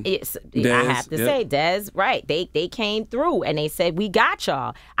Nation. I have to say, Des, right? They came through and they said, we got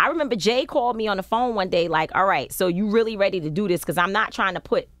y'all. I remember Jay called me on the phone one day, like, all right, so you really ready to do this? Because I'm not trying to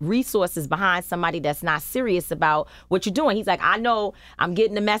put resources behind somebody that's not serious about what you're doing. He's like, I know I'm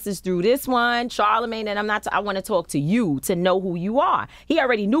getting the message through this one, Charlamagne, and I want to talk to you to know who you are. He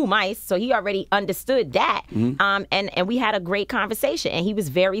already knew Mice, so he already understood that. And we had a great conversation. And he was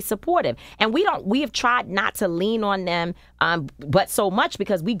very supportive. And we have tried not to lean on them, but so much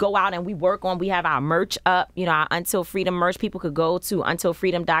because we go out and we have our merch up, you know, our Until Freedom merch. People could go to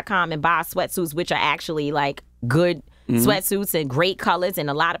untilfreedom.com and buy our sweatsuits, which are actually like good sweatsuits and great colors.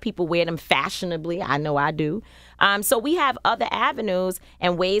 And a lot of people wear them fashionably. I know I do. So we have other avenues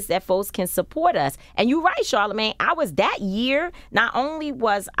and ways that folks can support us. And you're right, Charlamagne. I was that year, not only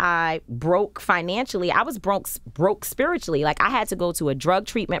was I broke financially, I was broke spiritually. Like I had to go to a drug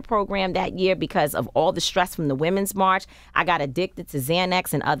treatment program that year because of all the stress from the Women's March. I got addicted to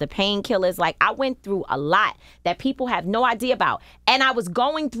Xanax and other painkillers. Like I went through a lot that people have no idea about. And I was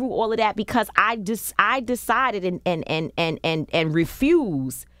going through all of that because I decided and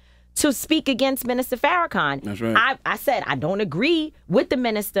refused to speak against Minister Farrakhan. That's right. I said I don't agree with the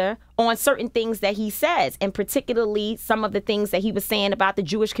minister on certain things that he says, and particularly some of the things that he was saying about the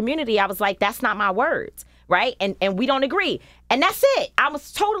Jewish community. I was like, that's not my words, right? And we don't agree. And that's it. I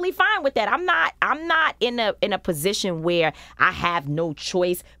was totally fine with that. I'm not in a position where I have no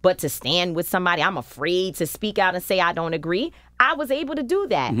choice but to stand with somebody. I'm afraid to speak out and say I don't agree. I was able to do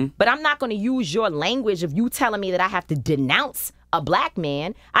that. But I'm not going to use your language of you telling me that I have to denounce a black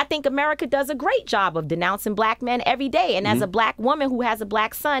man. I think America does a great job of denouncing black men every day. And as a black woman who has a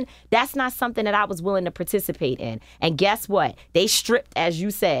black son, that's not something that I was willing to participate in. And guess what? They stripped, as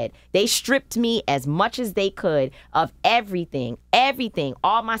you said, they stripped me as much as they could of everything.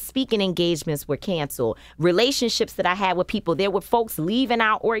 All my speaking engagements were canceled. Relationships that I had with people, there were folks leaving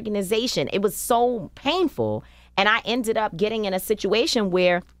our organization. It was so painful. And I ended up getting in a situation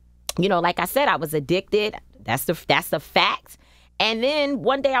where, you know, like I said, I was addicted. That's the fact. And then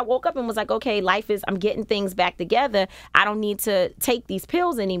one day I woke up and was like, okay, I'm getting things back together. I don't need to take these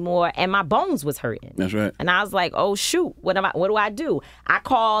pills anymore. And my bones was hurting. That's right. And I was like, oh, shoot, what do I do? I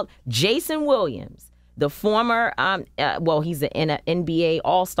called Jason Williams, the former, he's an NBA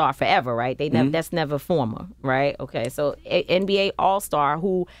All-Star forever, right? That's never former, right? Okay, so NBA All-Star,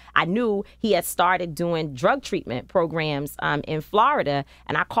 who I knew he had started doing drug treatment programs in Florida,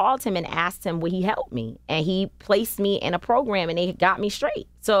 and I called him and asked him would he help me, and he placed me in a program, and they got me straight.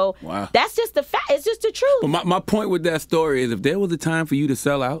 So That's just the fact. It's just the truth. But my point with that story is, if there was a time for you to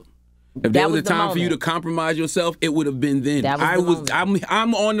sell out, if there was a time for you to compromise yourself, it would have been then.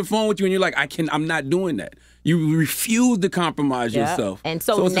 I'm on the phone with you, and you're like, I'm not doing that. You refuse to compromise yourself. And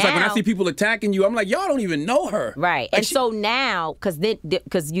so it's now, just like when I see people attacking you, I'm like, y'all don't even know her. Right. Like and so now,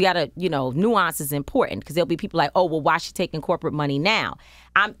 because you got to, nuance is important, because there'll be people like, oh, well, why is she taking corporate money now?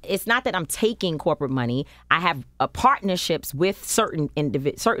 It's not that I'm taking corporate money. I have partnerships with certain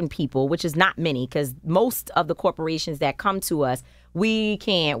people, which is not many, because most of the corporations that come to us, we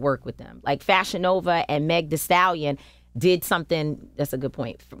can't work with them. Like Fashion Nova and Meg Thee Stallion did something. That's a good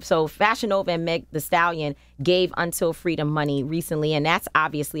point. So Fashion Nova and Meg Thee Stallion gave Until Freedom money recently, and that's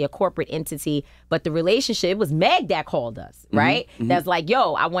obviously a corporate entity. But the relationship, it was Meg that called us, right? That's like,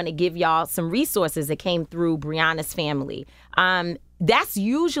 yo, I want to give y'all some resources that came through Breonna's family. That's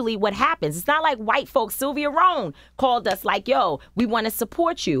usually what happens. It's not like white folks. Sylvia Rohn called us like, yo, we want to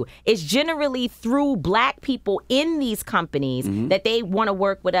support you. It's generally through black people in these companies that they want to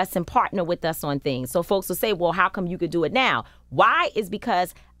work with us and partner with us on things. So folks will say, well, how come you could do it now? Why? Is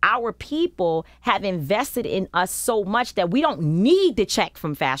because our people have invested in us so much that we don't need the check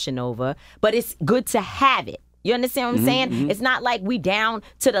from Fashion Nova, but it's good to have it. You understand what I'm saying? It's not like we down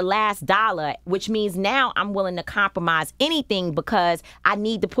to the last dollar, which means now I'm willing to compromise anything because I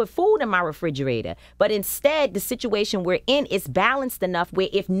need to put food in my refrigerator. But instead, the situation we're in is balanced enough where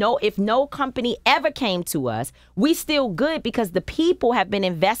if no company ever came to us, we still good because the people have been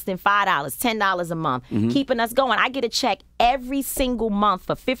investing $5, $10 a month, keeping us going. I get a check every single month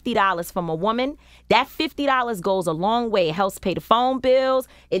for $50 from a woman. That $50 goes a long way. It helps pay the phone bills.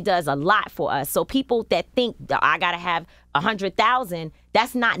 It does a lot for us. So people that think I got to have 100,000,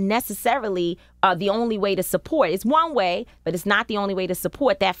 that's not necessarily the only way to support. It's one way, but it's not the only way to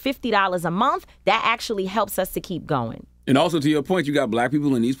support. That $50 a month, that actually helps us to keep going. And also, to your point, you got black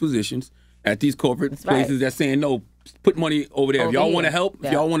people in these positions at these corporate places that's saying, no, put money over there. If y'all want to help, if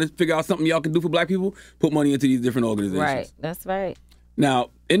y'all want to figure out something y'all can do for black people, put money into these different organizations. Right, that's right. Now,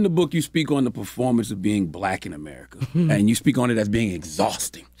 in the book, you speak on the performance of being black in America, and you speak on it as being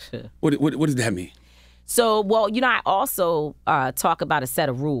exhausting. What does that mean? So, well, I also talk about a set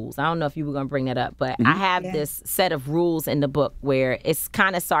of rules. I don't know if you were going to bring that up, but I have this set of rules in the book where it's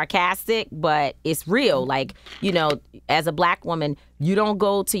kind of sarcastic, but it's real. Like, as a black woman, you don't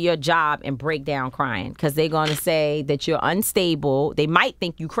go to your job and break down crying because they're going to say that you're unstable. They might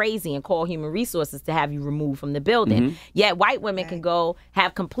think you crazy and call human resources to have you removed from the building. Yet white women can go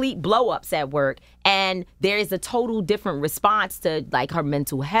have complete blow-ups at work, and there is a total different response to like her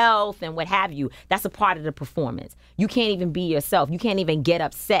mental health and what have you. That's a part of the performance. You can't even be yourself. You can't even get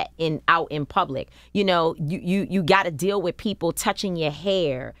upset out in public. You got to deal with people touching your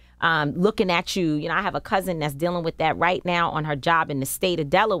hair, looking at you. I have a cousin that's dealing with that right now on her job in the state of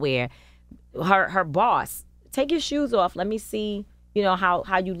Delaware. Her boss, take your shoes off. Let me see,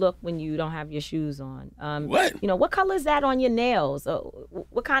 how you look when you don't have your shoes on. What? What color is that on your nails?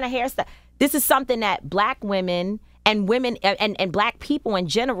 What kind of hairstyle? This is something that black women and women and black people in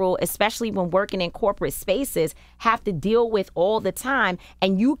general, especially when working in corporate spaces, have to deal with all the time.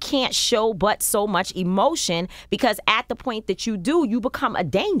 And you can't show but so much emotion because at the point that you do, you become a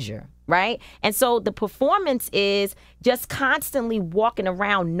danger, right? And so the performance is just constantly walking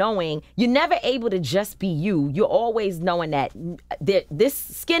around knowing you're never able to just be you. You're always knowing that this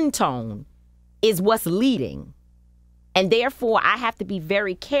skin tone is what's leading. And therefore, I have to be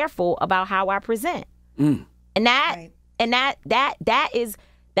very careful about how I present. And that's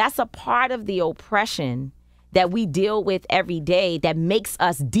a part of the oppression that we deal with every day that makes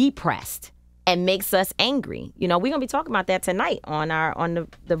us depressed. and makes us angry. You know, we're gonna be talking about that tonight on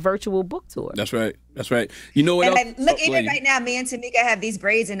the virtual book tour. That's right. That's right. You know what And else? like, look, even right now, me and Tamika have these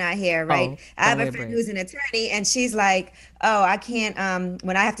braids in our hair, right? I have a friend who's an attorney, and she's like, "Oh, I can't.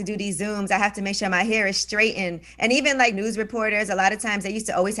 When I have to do these Zooms, I have to make sure my hair is straightened." And even like news reporters, a lot of times they used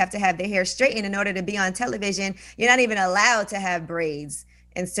to always have to have their hair straightened in order to be on television. You're not even allowed to have braids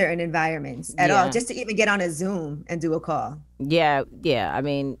in certain environments at all, just to even get on a Zoom and do a call. Yeah. I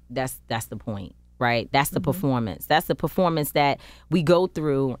mean, that's the point, right? That's the performance. That's the performance that we go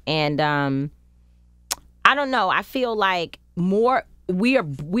through, and I don't know. I feel like we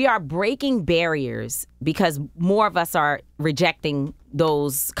are breaking barriers because more of us are rejecting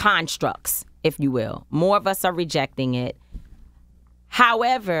those constructs, if you will. More of us are rejecting it.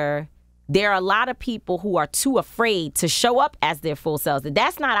 However, there are a lot of people who are too afraid to show up as their full selves.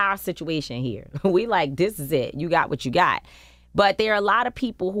 That's not our situation here. We like, this is it. You got what you got. But there are a lot of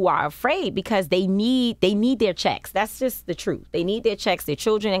people who are afraid because they need their checks. That's just the truth. They need their checks. Their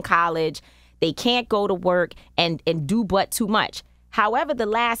children in college. They can't go to work and do but too much. However, the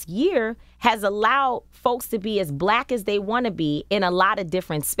last year has allowed folks to be as black as they want to be in a lot of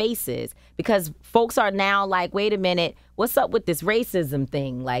different spaces, because folks are now like, wait a minute, what's up with this racism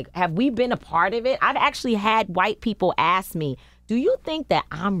thing? Like, have we been a part of it? I've actually had white people ask me, do you think that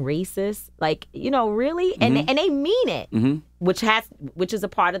I'm racist? Like, you know, really? And they mean it, which is a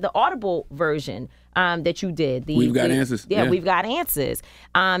part of the Audible version that you did. We've got answers. Yeah, we've got answers.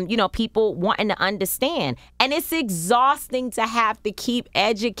 You know, people wanting to understand. And it's exhausting to have to keep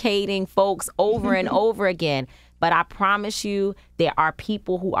educating folks over and over again. But I promise you, there are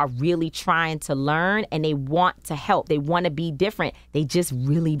people who are really trying to learn, and they want to help. They want to be different. They just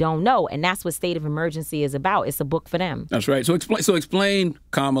really don't know. And that's what State of Emergency is about. It's a book for them. That's right. So explain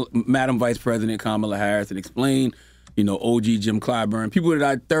Madam Vice President Kamala Harris, and explain, you know, OG Jim Clyburn, people that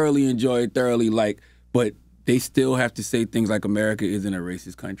I thoroughly enjoy, thoroughly like, but they still have to say things like America isn't a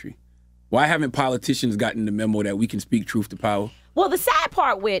racist country. Why haven't politicians gotten the memo that we can speak truth to power? Well, the sad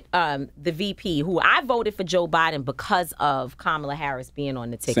part with the VP, who I voted for Joe Biden because of Kamala Harris being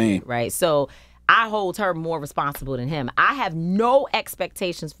on the ticket, right? So I hold her more responsible than him. I have no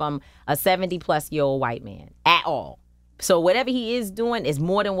expectations from a 70-plus-year-old white man at all. So whatever he is doing is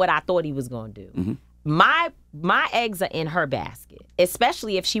more than what I thought he was going to do. My eggs are in her basket,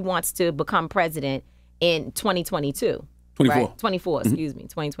 especially if she wants to become president in 2022. 24. Right? 24, excuse me.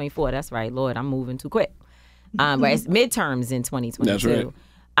 2024, that's right. Lord, I'm moving too quick. Right, it's midterms in 2022. That's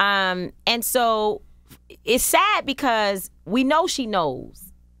right. And so it's sad because we know she knows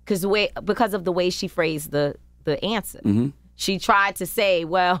because of the way she phrased the answer. She tried to say,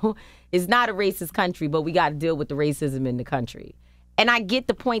 well, it's not a racist country, but we got to deal with the racism in the country. And I get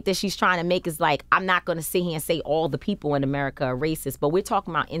the point that she's trying to make is like, I'm not going to sit here and say all the people in America are racist, but we're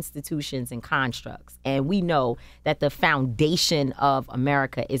talking about institutions and constructs. And we know that the foundation of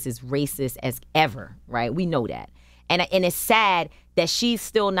America is as racist as ever, right? We know that. And it's sad that she's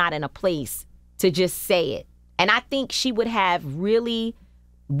still not in a place to just say it. And I think she would have really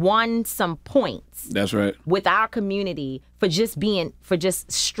won some points. That's right. With our community for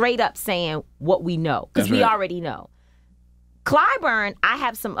just straight up saying what we know, because we already know. Clyburn, I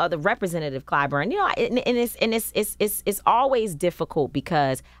have some other Representative Clyburn, you know, and it's always difficult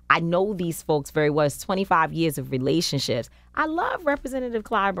because I know these folks very well. It's 25 years of relationships. I love Representative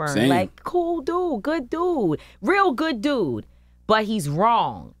Clyburn. Same. Like, cool dude, good dude, real good dude. But he's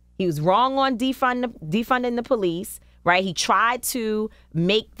wrong. He was wrong on defunding the police, right? He tried to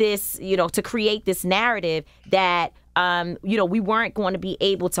make this, you know, to create this narrative that, you know, we weren't going to be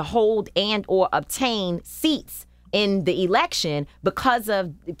able to hold and or obtain seats in the election because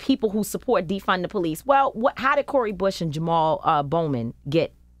of people who support defund the police. Well, how did Cori Bush and Jamal Bowman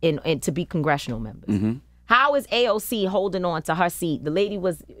get in to be congressional members? How is AOC holding on to her seat? The lady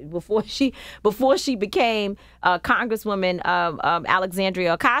was before she became Congresswoman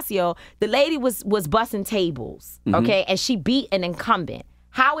Alexandria Ocasio. The lady was bussing tables, okay, and she beat an incumbent.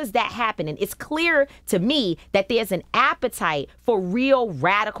 How is that happening? It's clear to me that there's an appetite for real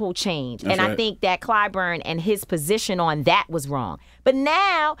radical change. That's and right. I think that Clyburn and his position on that was wrong. But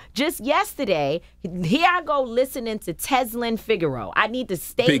now, just yesterday, here I go listening to Teslin Figaro. I need to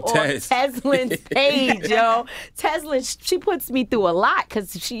stay on Teslin's page, yo. Teslin, she puts me through a lot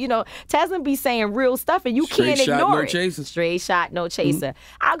because she, you know, Teslin be saying real stuff and you can't ignore it. Chaser. Straight shot, no chaser.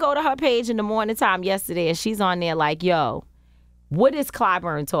 I go to her page in the morning time yesterday and she's on there like, yo, what is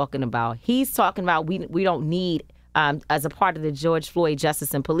Clyburn talking about? He's talking about we don't need, as a part of the George Floyd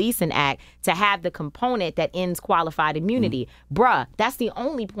Justice and Policing Act, to have the component that ends qualified immunity. Bruh, that's the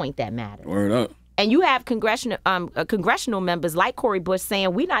only point that matters. Word up. And you have congressional members like Cori Bush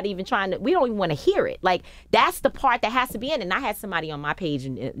saying we don't even want to hear it. Like, that's the part that has to be in. And I had somebody on my page,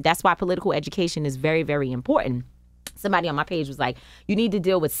 and that's why political education is very, very important. Somebody on my page was like, you need to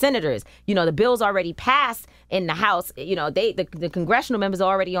deal with senators. You know, the bill's already passed in the House. You know, the congressional members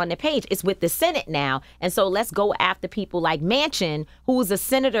are already on their page. It's with the Senate now. And so let's go after people like Manchin, who's a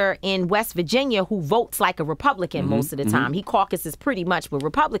senator in West Virginia who votes like a Republican most of the time. He caucuses pretty much with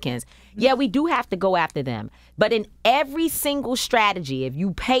Republicans. Yeah, we do have to go after them. But in every single strategy, if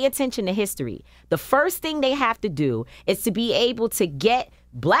you pay attention to history, the first thing they have to do is to be able to get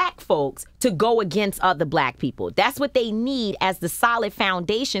Black folks to go against other Black people. That's what they need as the solid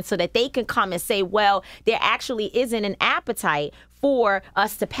foundation so that they can come and say, well, there actually isn't an appetite for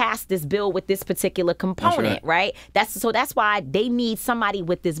us to pass this bill with this particular component, right? That's why they need somebody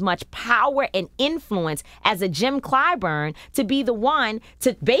with as much power and influence as a Jim Clyburn to be the one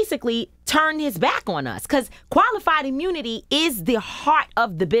to basically turn his back on us. Because qualified immunity is the heart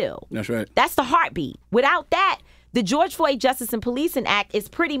of the bill. That's right. That's the heartbeat. Without that, the George Floyd Justice and Policing Act is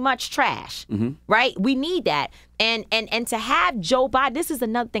pretty much trash, right? We need that. And to have Joe Biden, this is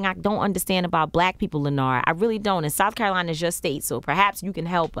another thing I don't understand about Black people, Lenore. I really don't. And South Carolina is your state, so perhaps you can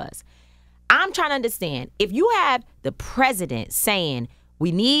help us. I'm trying to understand, if you have the president saying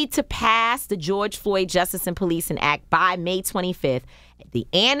we need to pass the George Floyd Justice and Policing Act by May 25th, the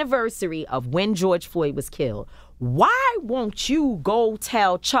anniversary of when George Floyd was killed, why won't you go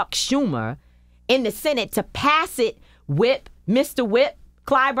tell Chuck Schumer in the Senate to pass it with Mr. Whip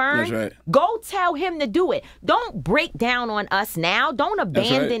Clyburn? That's right. Go tell him to do it. Don't break down on us now. Don't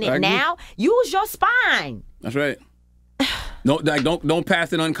abandon it now. Use your spine. That's right. Don't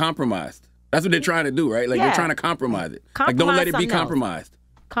pass it uncompromised. That's what they're trying to do, right? Like, they're trying to compromise it. Like, don't let it be compromised.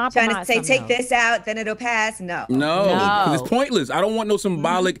 Trying to say, take this out, then it'll pass? No. No, because it's pointless. I don't want no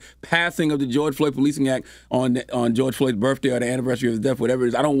symbolic passing of the George Floyd Policing Act on George Floyd's birthday or the anniversary of his death, whatever it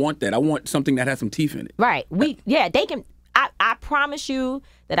is. I don't want that. I want something that has some teeth in it. Right. They can. I promise you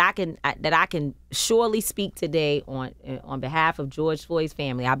that I can surely speak today on behalf of George Floyd's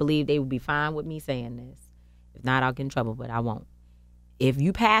family. I believe they would be fine with me saying this. If not, I'll get in trouble, but I won't. If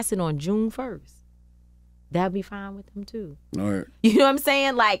you pass it on June 1st, that'll be fine with them too. All right. You know what I'm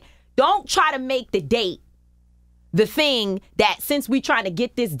saying? Like, don't try to make the date the thing that since we trying to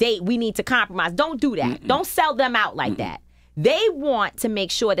get this date, we need to compromise. Don't do that. Don't sell them out like that. They want to make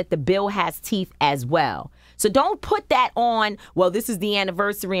sure that the bill has teeth as well. So don't put that on, well, this is the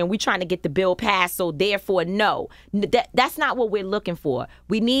anniversary and we're trying to get the bill passed, so therefore, no. That's not what we're looking for.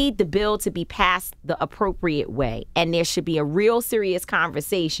 We need the bill to be passed the appropriate way. And there should be a real serious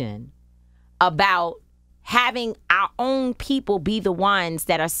conversation about having our own people be the ones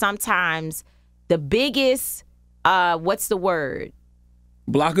that are sometimes the biggest, what's the word?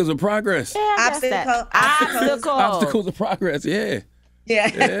 Blockers of progress. Yeah, Obstacles of progress, yeah.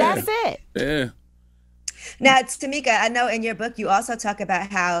 That's it. Yeah. Now, Tamika, I know in your book you also talk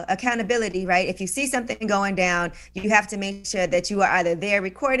about how accountability, right? If you see something going down, you have to make sure that you are either there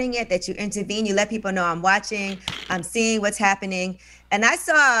recording it, that you intervene, you let people know I'm watching, I'm seeing what's happening. And I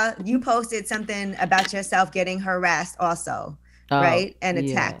saw you posted something about yourself getting harassed also, right? And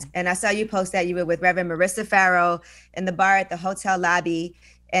attacked. And I saw you post that you were with Reverend Marissa Farrow in the bar at the hotel lobby.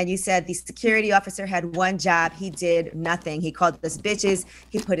 And you said the security officer had one job. He did nothing. He called us bitches.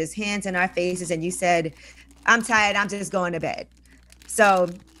 He put his hands in our faces. And you said, I'm tired. I'm just going to bed. So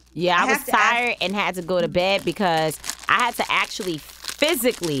yeah, I was tired and had to go to bed because I had to actually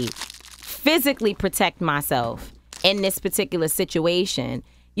physically protect myself in this particular situation.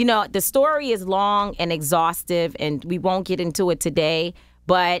 You know, the story is long and exhaustive, and we won't get into it today.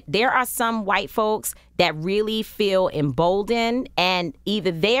 But there are some white folks that really feel emboldened, and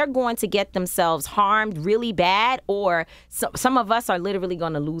either they're going to get themselves harmed really bad, or some of us are literally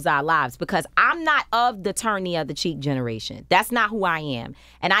going to lose our lives, because I'm not of the turn the other cheek generation. That's not who I am.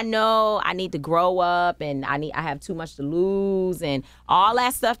 And I know I need to grow up, and I have too much to lose and all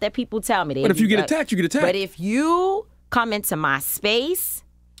that stuff that people tell me. But if you get attacked, you get attacked. But if you come into my space,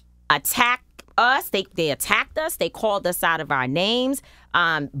 attack us, they attacked us, they called us out of our names,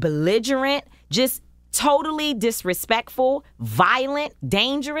 belligerent, just totally disrespectful, violent,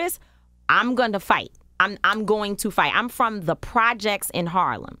 dangerous, I'm going to fight. I'm going to fight. I'm from the projects in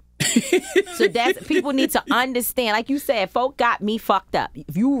Harlem. So that's, people need to understand, like you said, folk got me fucked up.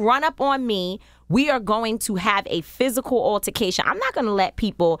 If you run up on me, we are going to have a physical altercation. I'm not going to let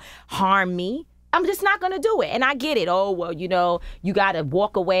people harm me. I'm just not going to do it. And I get it. Oh, well, you know, you got to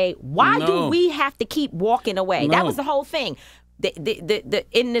walk away. Why do we have to keep walking away? That was the whole thing.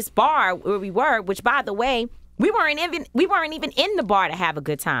 In this bar where we were, which, by the way, We weren't even in the bar to have a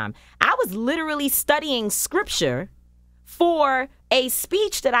good time. I was literally studying scripture for a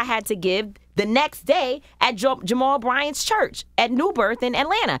speech that I had to give the next day at Jamal Bryant's church at New Birth in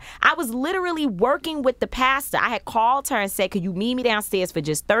Atlanta. I was literally working with the pastor. I had called her and said, could you meet me downstairs for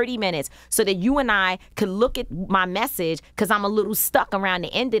just 30 minutes so that you and I could look at my message, because I'm a little stuck around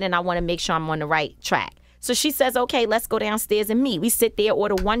the ending and I want to make sure I'm on the right track. So she says, okay, let's go downstairs and meet. We sit there,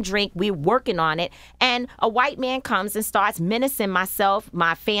 order one drink. We're working on it. And a white man comes and starts menacing myself,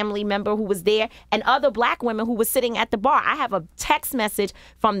 my family member who was there, and other black women who were sitting at the bar. I have a text message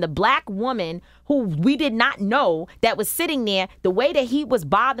from the black woman who we did not know that was sitting there. The way that he was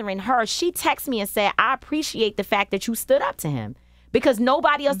bothering her, she texted me and said, I appreciate the fact that you stood up to him, because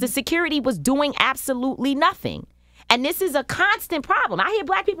nobody else, the security was doing absolutely nothing. And this is a constant problem. I hear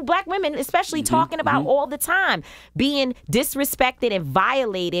black people, black women especially, talking about all the time being disrespected and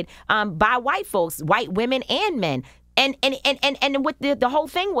violated by white folks, white women and men. And what the whole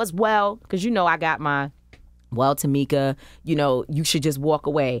thing was, well, because, I got my, well, Tamika, you should just walk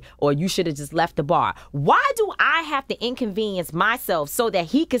away, or you should have just left the bar. Why do I have to inconvenience myself so that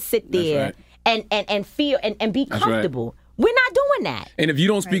he could sit there and feel and be comfortable? Right. We're not doing that. And if you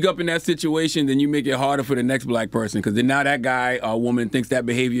don't speak up in that situation, then you make it harder for the next black person, because then now that guy or woman thinks that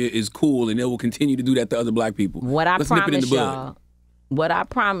behavior is cool, and they will continue to do that to other black people. What I promise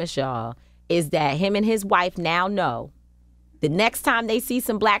y'all is that him and his wife now know the next time they see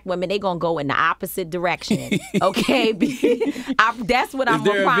some black women, they're going to go in the opposite direction. Okay? That's what I'm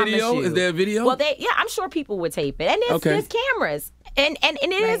going to promise you. Is there a video? Well, I'm sure people would tape it. And there's cameras. And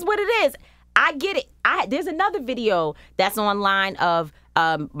it is what it is. I get it. There's another video that's online of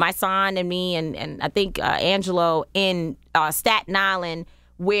my son and me and I think Angelo in Staten Island,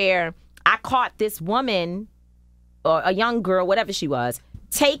 where I caught this woman, or a young girl, whatever she was,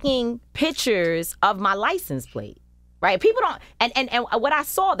 taking pictures of my license plate. Right? People don't, and what I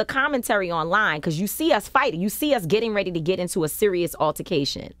saw, the commentary online, because you see us fighting, you see us getting ready to get into a serious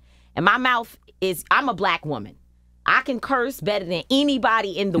altercation. And my mouth is, I'm a black woman. I can curse better than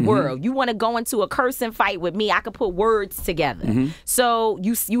anybody in the world. You want to go into a cursing fight with me, I could put words together. So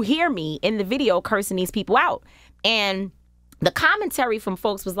you hear me in the video cursing these people out. And the commentary from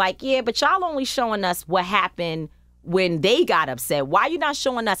folks was like, yeah, but y'all only showing us what happened when they got upset. Why are you not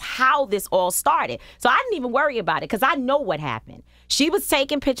showing us how this all started? So I didn't even worry about it, because I know what happened. She was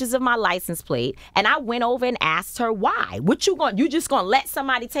taking pictures of my license plate, and I went over and asked her why. You just gonna let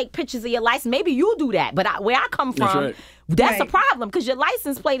somebody take pictures of your license? Maybe you do that, but where I come from, that's a problem, because your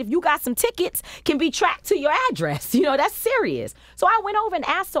license plate, if you got some tickets, can be tracked to your address. That's serious. So I went over and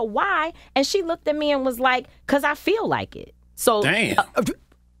asked her why, and she looked at me and was like, because I feel like it. So damn.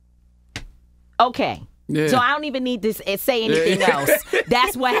 Okay. Yeah. So I don't even need to say anything else.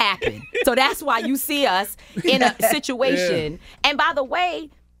 That's what happened. So that's why you see us in a situation. Yeah. And by the way,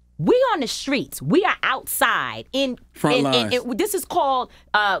 we on the streets. We are outside in front lines. This is called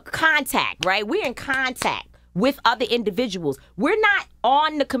contact, right? We're in contact with other individuals. We're not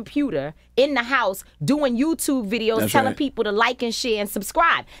on the computer in the house doing YouTube videos telling people to like and share and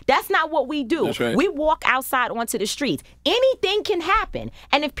subscribe. That's not what we do. That's right. We walk outside onto the streets. Anything can happen.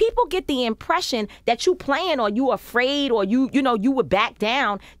 And if people get the impression that you playing, or you afraid, or you would back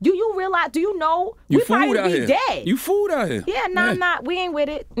down, do you realize, we probably be dead. You fooled out here. Yeah, no, I'm not. We ain't with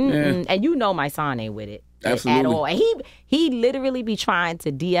it. Yeah. And my son ain't with it. Absolutely. At all. And he literally be trying to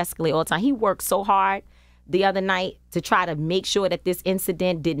de-escalate all the time. He worked so hard the other night to try to make sure that this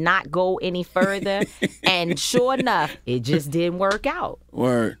incident did not go any further. And sure enough, it just didn't work out.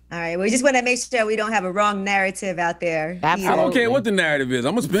 Word. All right. We just want to make sure we don't have a wrong narrative out there. Absolutely. I don't care what the narrative is.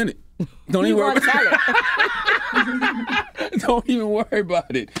 I'm going to spin it. Don't even worry about it. Don't even worry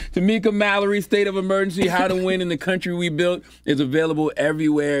about it. Tamika Mallory, State of Emergency, How to Win in the Country We Built, is available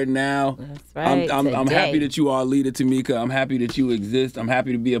everywhere now. That's right. I'm happy that you are a leader, Tamika. I'm happy that you exist. I'm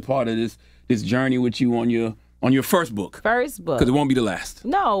happy to be a part of this journey with you on your first book. First book. Because it won't be the last.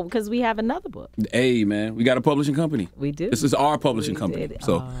 No, because we have another book. Hey, man, we got a publishing company. We do. This is our publishing company.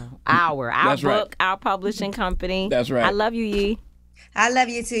 So our book, our publishing company. That's right. I love you, Yee. I love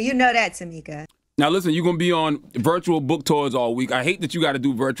you too. You know that, Tamika. Now, listen, you're going to be on virtual book tours all week. I hate that you got to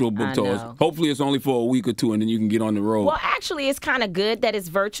do virtual book tours. Hopefully it's only for a week or two, and then you can get on the road. Well, actually, it's kind of good that it's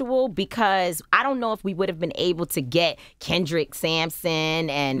virtual, because I don't know if we would have been able to get Kendrick Sampson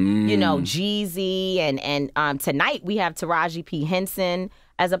and, Jeezy. And tonight we have Taraji P. Henson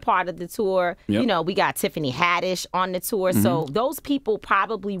as a part of the tour. Yep. We got Tiffany Haddish on the tour. So those people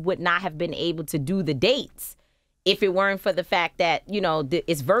probably would not have been able to do the dates if it weren't for the fact that,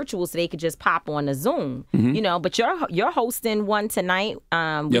 it's virtual, so they could just pop on a Zoom, but you're hosting one tonight.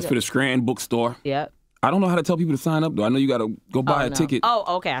 Yes, for the Scranton Bookstore. Yep. I don't know how to tell people to sign up, though. I know you got to go buy a ticket.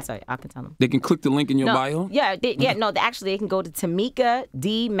 Oh, okay. I'm sorry. I can tell them. They can click the link in your bio? Yeah, actually, they can go to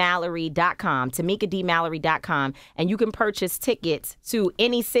TamikaDMallory.com, TamikaDMallory.com, and you can purchase tickets to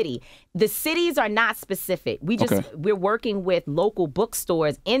any city. The cities are not specific. We're working with local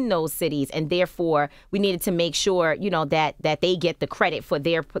bookstores in those cities, and therefore we needed to make sure, that they get the credit for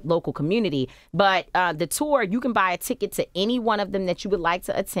their local community. But the tour, you can buy a ticket to any one of them that you would like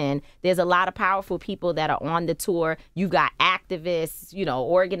to attend. There's a lot of powerful people that are on the tour. You've got activists,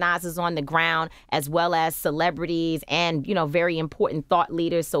 organizers on the ground, as well as celebrities and, very important thought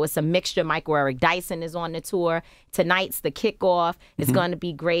leaders. So it's a mixture. Michael Eric Dyson is on the tour. Tonight's the kickoff. It's going to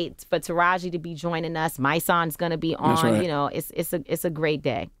be great for Taraji to be joining us. Myson's going to be on. That's right. It's a great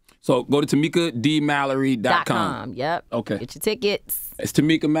day. So go to TamikaDMallory.com. Yep. Okay. Get your tickets. It's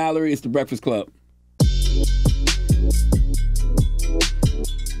Tamika Mallory. It's The Breakfast Club.